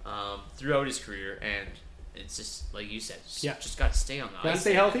serviceable throughout his career, and it's just like you said, just got to stay on the ice. Got to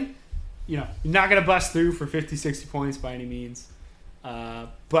stay healthy. You know, you're not going to bust through for 50, 60 points by any means.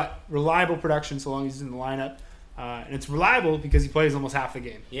 But reliable production so long as he's in the lineup. And it's reliable because he plays almost half the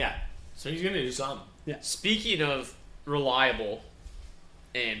game. Yeah. So he's going to do something. Yeah. Speaking of reliable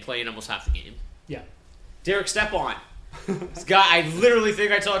and playing almost half the game. Yeah. Derek Stepan. This guy I literally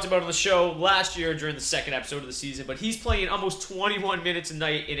think I talked about on the show last year during the second episode of the season, but he's playing almost 21 minutes a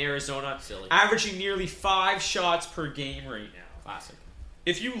night in Arizona, averaging nearly 5 shots per game right now. Classic.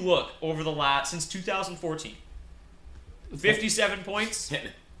 If you look over the last, since 2014, 57 points,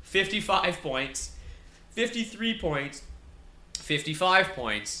 55 points, 53 points, 55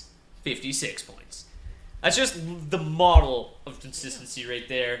 points, 56 points. That's just the model of consistency right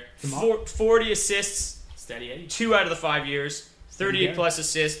there. 40 assists, steady Eddie. 2 out of the 5 years, 38 plus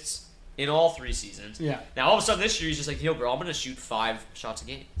assists in all 3 seasons. Yeah. Now all of a sudden this year he's just like, yo, bro, I'm gonna shoot 5 shots a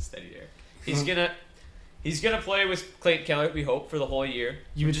game. Steady there. He's gonna play with Clayton Keller, we hope, for the whole year.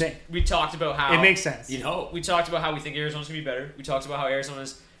 You would think. We talked about how it makes sense. You'd hope. We talked about how we think Arizona's gonna be better. We talked about how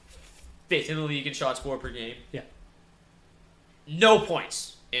Arizona's 5th in the league in shots scored per game. Yeah. No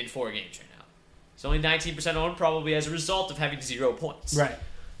points in 4 games right now. He's only 19% owned, probably as a result of having 0 points. Right.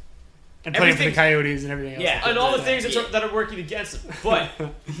 And playing for the Coyotes and everything else. Yeah, and all the things that are working against him. But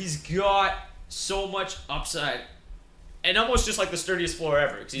he's got so much upside. And almost just like the sturdiest floor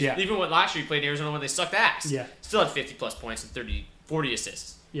ever. Because even when last year he played in Arizona when they sucked ass. Yeah. Still had 50-plus points and 40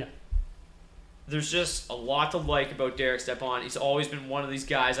 assists. Yeah. There's just a lot to like about Derek Stepan. He's always been one of these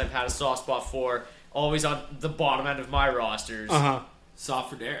guys I've had a soft spot for. Always on the bottom end of my rosters. Soft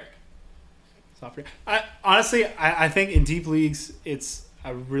for Derek. Soft for honestly, I think in deep leagues, it's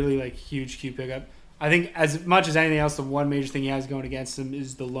a really huge Q pickup. I think as much as anything else, the one major thing he has going against him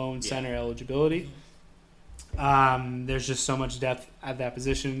is the lone center eligibility. There's just so much depth at that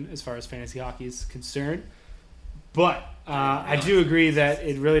position as far as fantasy hockey is concerned. But I do agree that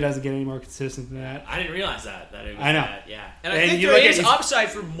it really doesn't get any more consistent than that. I didn't realize that it was I know. that. Yeah. And I think there is upside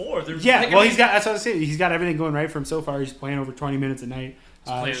for more. He's got. That's what I was saying. He's got everything going right for him so far. He's playing over 20 minutes a night,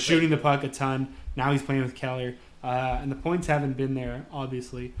 shooting the puck a ton. Now he's playing with Keller, and the points haven't been there,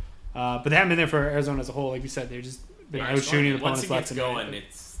 obviously, but they haven't been there for Arizona as a whole. Like we said, they've just been out shooting opponents left and right. Once it gets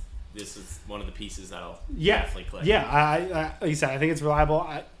going, this is one of the pieces that'll definitely click. Yeah, I like you said, I think it's reliable.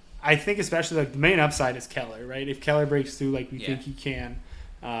 I think especially the main upside is Keller, right? If Keller breaks through like we think he can,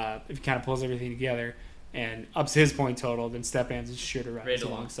 if he kind of pulls everything together and ups his point total, then Stepan's is sure to rise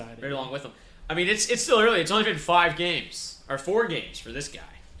alongside it. Right along with him. I mean, it's still early. It's only been 5 games or 4 games for this guy,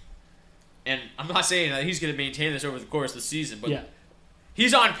 and I'm not saying that he's going to maintain this over the course of the season, but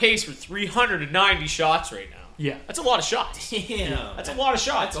he's on pace for 390 shots right now. Yeah, that's a lot of shots. Damn, that's a lot of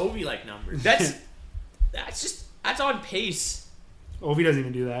shots. That's Ovi-like numbers. That's on pace. Ovi doesn't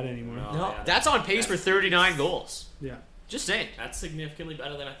even do that anymore. No, that's on pace for 39 goals. Yeah. Just saying. That's significantly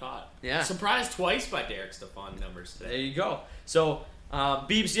better than I thought. Yeah. Surprised twice by Derek Stepan numbers today. There you go. So,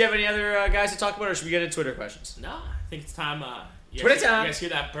 Beebs, do you have any other guys to talk about, or should we get into Twitter questions? No, I think it's time. Twitter time. You guys hear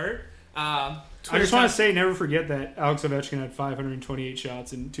that bird? I just want to say, never forget that Alex Ovechkin had 528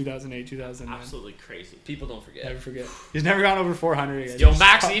 shots in 2008, 2009. Absolutely crazy. People don't forget. Never forget. He's never gone over 400 again. Yo,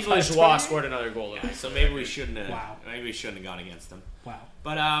 Max Evelisjois scored another goal. Yeah, so maybe we shouldn't have. Wow. Maybe we shouldn't have gone against him. Wow.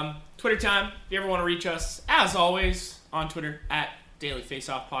 But Twitter time. If you ever want to reach us, as always, on Twitter at Daily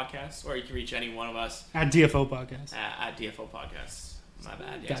Faceoff Podcast, or you can reach any one of us at DFO Podcast. At DFO Podcast. My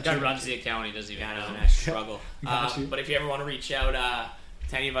bad. Yeah, this guy runs the account. He doesn't even know. I struggle. But if you ever want to reach out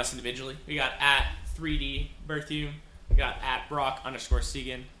to any of us individually, we got at 3D Berthume, we got at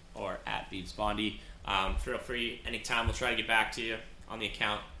Brock_Segan, or at Beebs Bondy. Feel free anytime. We'll try to get back to you on the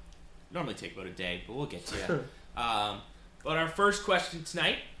account. normally take about a day, but we'll get to you. But our first question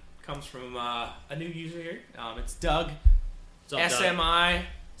tonight comes from a new user here. It's Doug, SMI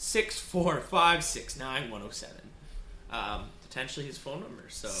 64569-107. Potentially his phone number.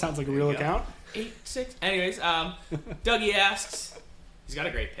 So sounds like a real account. 86. Anyways, Dougie asks. He's got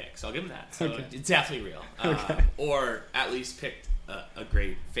a great pick, so I'll give him that. So it's definitely real. Or at least picked a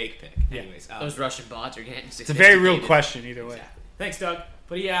great fake pick. Anyways, those Russian bots are getting. It's a very real question either way. Exactly. Thanks, Doug.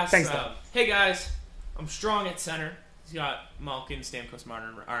 But he asks, Doug. "Hey guys, I'm strong at center." He's got Malkin, Stamkos, Marner,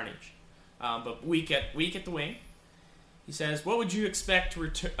 and Arnage, but weak at the wing. He says, "What would you expect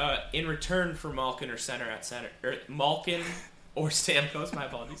in return for Malkin or center at center? Or Malkin or Stamkos? My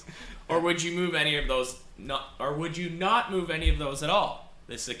apologies. Or would you move any of those? Or would you not move any of those at all?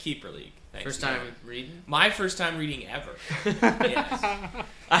 This is a keeper league. Thanks, first time reading? My first time reading ever. Yes.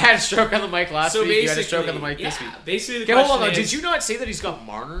 I had a stroke on the mic last week. You had a stroke on the mic this week. Basically, hold on though. Did you not say that he's got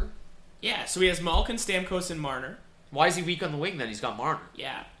Marner? Yeah. So he has Malkin, Stamkos, and Marner. Why is he weak on the wing then? He's got Marner.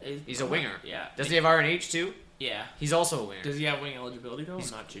 Yeah. He's a winger. Yeah. Does he have RNH too? Yeah. He's also a winger. Does he have wing eligibility though? I'm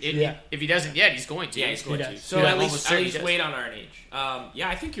not too sure. If he doesn't yet, he's going to. Yeah, he's going to. So at least wait on RNH. Yeah,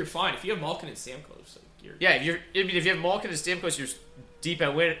 I think you're fine. If you have Malkin and Stamkos, if you have Malkin and Stamkos, you're deep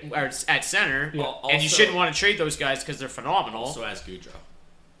at center, and you shouldn't want to trade those guys because they're phenomenal. Also has Gaudreau.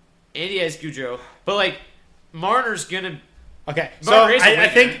 And he has Gaudreau. But, like, Marner's going to... Okay, so I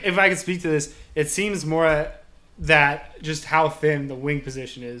think if I could speak to this, it seems more that just how thin the wing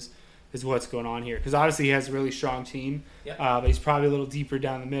position is what's going on here. Because obviously he has a really strong team, but he's probably a little deeper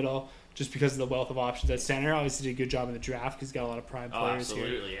down the middle just because of the wealth of options at center. Obviously did a good job in the draft because he's got a lot of prime players here.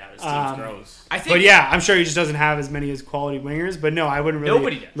 Absolutely, yeah. This team's gross. But yeah, I'm sure he just doesn't have as many as quality wingers. But no, I wouldn't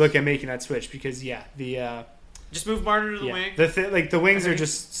really look at making that switch because, the... just move Marner to the wing. The wings are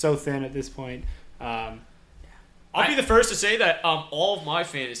just so thin at this point. I'll be the first to say that all of my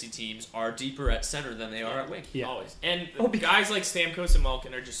fantasy teams are deeper at center than they are at wing. Yeah. Always. And guys like Stamkos and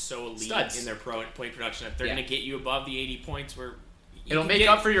Malkin are just so elite in their point production that they're going to get you above the 80 points where... It'll make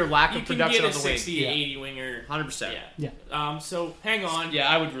up for your lack of production on the wing. You can get a 60 to 80 winger. 100%. Yeah. So, hang on. Yeah,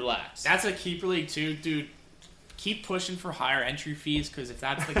 I would relax. That's a keeper league too. Dude, keep pushing for higher entry fees because if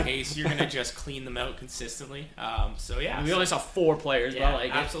that's the case, you're going to just clean them out consistently. So, yeah. We only saw 4 players, but I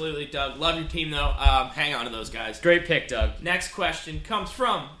like absolutely, Doug. Love your team, though. Hang on to those guys. Great pick, Doug. Next question comes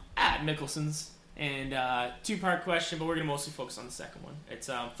from @Mickelson's. And 2-part question, but we're going to mostly focus on the second one. It's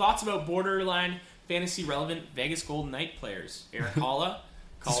thoughts about borderline fantasy relevant Vegas Golden Knight players. Eric Holla,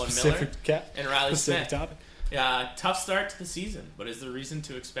 Colin Miller, and Riley Smith. Topic. Tough start to the season, but is there reason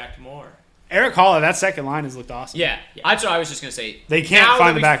to expect more? Eric Holla, that second line has looked awesome. Yeah. That's what I was just going to say. They can't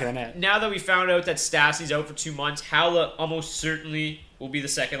find the back of the net. Now that we found out that Stassi's out for 2 months, Holla almost certainly will be the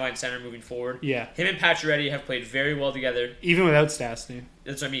second line center moving forward. Yeah. Him and Pacioretty have played very well together. Even without Stastny.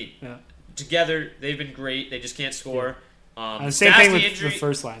 That's what I mean. Yeah. Together, they've been great. They just can't score. Yeah. The same thing with the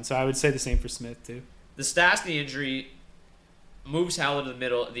first line, so I would say the same for Smith, too. The Stastny injury moves Holla to the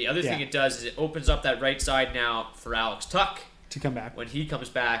middle. The other thing it does is it opens up that right side now for Alex Tuch to come back when he comes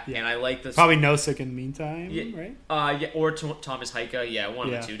back, and I like this. Probably Nosek in the meantime, right? Or Thomas Heika.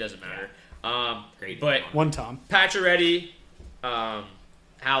 One of the two doesn't matter. Great, but one Tom Pacioretty,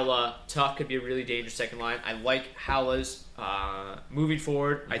 Holla, Tuch could be a really dangerous second line. I like Holla's moving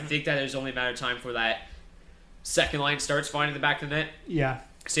forward. I think that there's only a matter of time for that second line starts finding the back of the net. Yeah.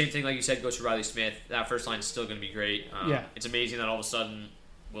 Same thing, like you said, goes for Riley Smith. That first line is still going to be great. It's amazing that all of a sudden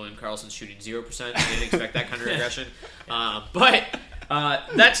William Karlsson's shooting 0%. I didn't expect that kind of regression. But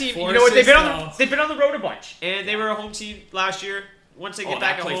that team, you know what? They've been on the road a bunch, and they were a home team last year. Once they get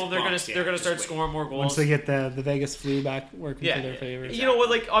back at home, they're gonna start scoring more goals. Once they get the Vegas flu back working for their favor. You know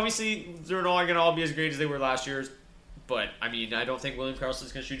what? Like obviously they're not gonna all be as great as they were last year. But, I mean, I don't think William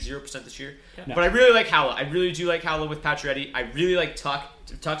Karlsson's going to shoot 0% this year. No. But I really like Holla. I really do like Holla with Pacioretty. I really like Tuch.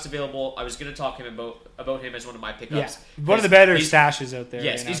 Tuch's available. I was going to talk him about him as one of my pickups. Yeah. One of the better stashes out there.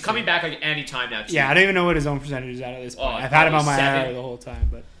 Yes, he's coming back like any time now, too. Yeah, I don't even know what his own percentage is at this point. I've had him on my IR the whole time.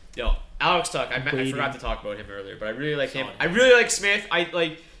 But Alex Tuch, I forgot to talk about him earlier, but I really like him. I really like Smith.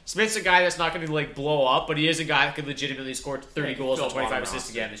 Smith's a guy that's not going to blow up, but he is a guy that could legitimately score 30 goals and 25 assists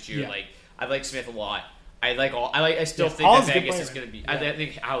again this year. Yeah. I like Smith a lot. I still think that Vegas is going to be. I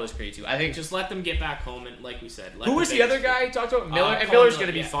think Holla's great too. I think just let them get back home and, like we said, who was the other guy you talked about? Miller. And Miller's going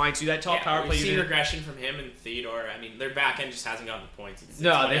to be fine too. That top power play. We've seen regression from him and Theodore. I mean, their back end just hasn't gotten the points.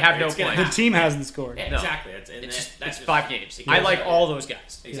 They have no points. The team hasn't scored. Yeah, exactly. That's 5 games. I like all those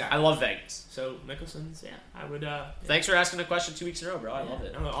guys. Exactly. I love Vegas. So Mickelson's, I would. Thanks for asking the question 2 weeks in a row, bro. I love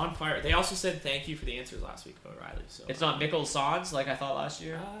it. I'm on fire. They also said thank you for the answers last week about Riley. So it's not Mickelsons like I thought last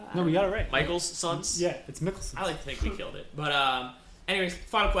year. No, we got it right. Michael's sons. Yeah, it's Mickelson. I like to think we killed it, but Anyways,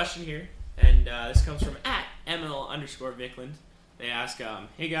 final question here, and this comes from @ML_Vickland. They ask,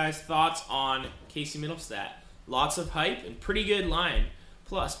 hey guys, thoughts on Casey Middlestat? Lots of hype and pretty good line,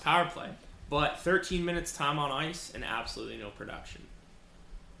 plus power play, but 13 minutes time on ice and absolutely no production.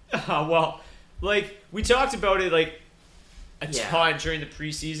 Well, like, we talked about it, like, a ton during the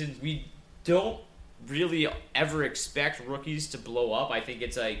preseason. We don't really ever expect rookies to blow up. I think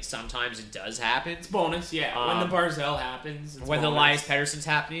it's like sometimes it does happen. It's bonus, yeah. When the Barzell happens, it's when bonus. The Elias Pettersson's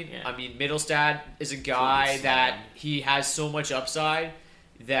happening. Yeah. I mean, Middlestat is a guy that he has so much upside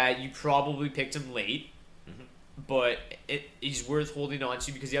that you probably picked him late, but he's worth holding on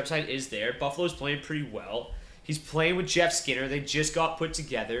to because the upside is there. Buffalo's playing pretty well. He's playing with Jeff Skinner. They just got put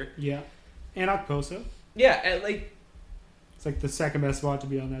together. Yeah, and Okposo. Yeah, and like it's like the second best spot to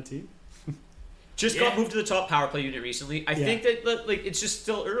be on that team. Got moved to the top power play unit recently. I think that like it's just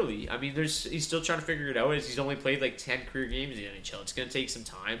still early. I mean, he's still trying to figure it out. He's only played like 10 career games in the NHL. It's going to take some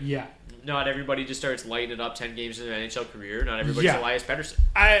time. Yeah. Not everybody just starts lighting it up 10 games in an NHL career. Not everybody's Elias Pettersson.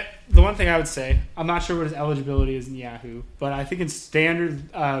 The one thing I would say, I'm not sure what his eligibility is in Yahoo, but I think in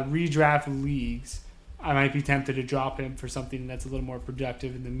standard redraft leagues, I might be tempted to drop him for something that's a little more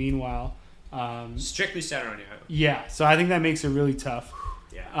productive in the meanwhile. Strictly center on Yahoo. Yeah, so I think that makes it really tough.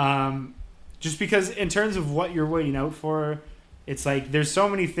 Yeah. Just because in terms of what you're waiting out for, it's like there's so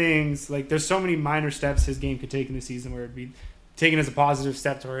many things, like there's so many minor steps his game could take in the season where it'd be taken as a positive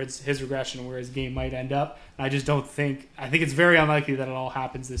step towards his regression where his game might end up. And I just don't think, I think it's very unlikely that it all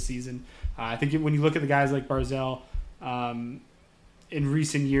happens this season. I think when you look at the guys like Barzell in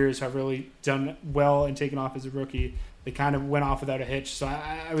recent years have really done well and taken off as a rookie, they kind of went off without a hitch. So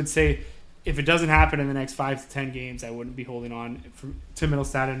I would say if it doesn't happen in the next 5 to 10 games, I wouldn't be holding on to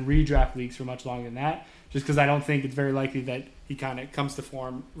Middlestat in redraft leagues for much longer than that, just because I don't think it's very likely that he kind of comes to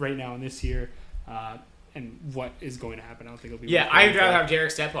form right now in this year. And what is going to happen, I don't think it'll be. Yeah, I'd rather have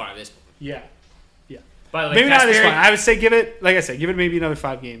Derek Stepan at this point. Yeah. By the way, maybe not this one. I would say give it maybe another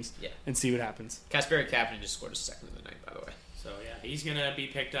 5 games and see what happens. Kasperi Kapanen just scored a second of the night, by the way. So, yeah, he's going to be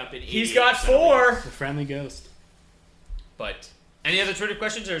picked up in 80. He's got 4. The friendly ghost. But any other Twitter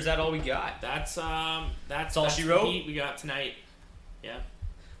questions, or is that all we got? That's all she wrote. The heat we got tonight. Yeah.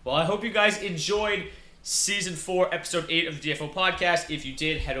 Well, I hope you guys enjoyed Season 4, Episode 8 of the DFO Podcast. If you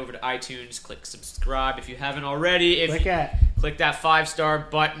did, head over to iTunes, click subscribe. If you haven't already, click that 5-star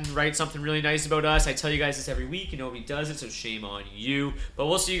button, write something really nice about us. I tell you guys this every week, and nobody does it, so shame on you. But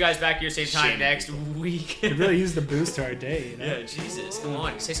we'll see you guys back here same time next week. We really use the boost to our day, you know? Yeah, Jesus, come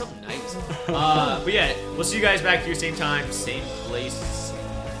on, say something nice. But yeah, we'll see you guys back here same time, same place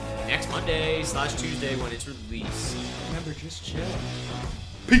next Monday/Tuesday when it's released. Remember, just chill.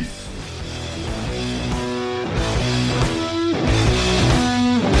 Peace.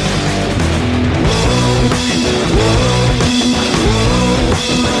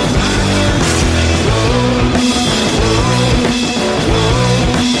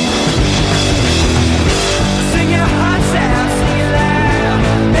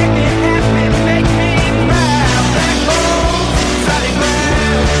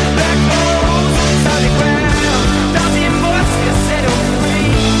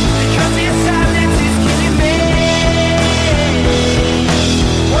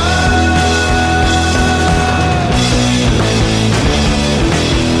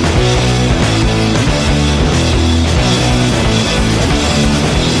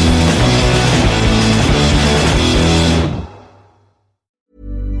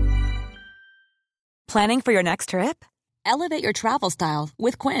 Planning for your next trip? Elevate your travel style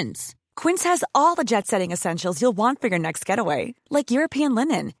with Quince. Quince has all the jet-setting essentials you'll want for your next getaway, like European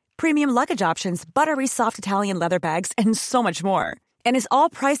linen, premium luggage options, buttery soft Italian leather bags, and so much more. And is all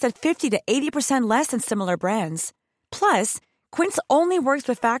priced at 50 to 80% less than similar brands. Plus, Quince only works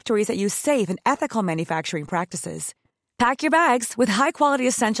with factories that use safe and ethical manufacturing practices. Pack your bags with high-quality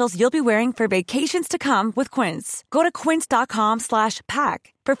essentials you'll be wearing for vacations to come with Quince. Go to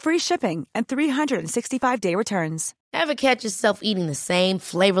quince.com/pack for free shipping and 365-day returns. Ever catch yourself eating the same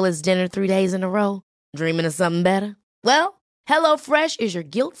flavorless dinner 3 days in a row? Dreaming of something better? Well, HelloFresh is your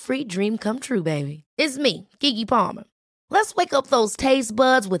guilt-free dream come true, baby. It's me, Keke Palmer. Let's wake up those taste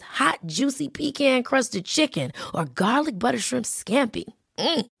buds with hot, juicy pecan-crusted chicken or garlic butter shrimp scampi.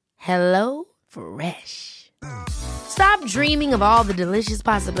 Hello Fresh. Stop dreaming of all the delicious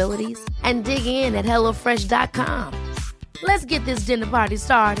possibilities and dig in at HelloFresh.com. Let's get this dinner party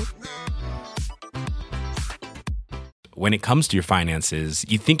started. When it comes to your finances,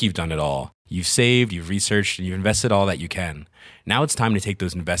 you think you've done it all. You've saved, you've researched, and you've invested all that you can. Now it's time to take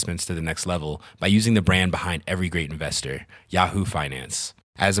those investments to the next level by using the brand behind every great investor, Yahoo Finance.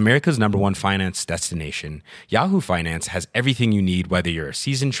 As America's #1 finance destination, Yahoo Finance has everything you need, whether you're a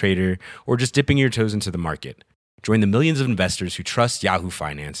seasoned trader or just dipping your toes into the market. Join the millions of investors who trust Yahoo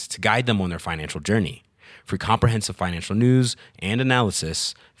Finance to guide them on their financial journey. For comprehensive financial news and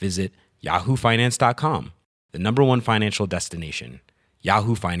analysis, visit yahoofinance.com, the #1 financial destination,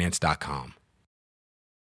 yahoofinance.com.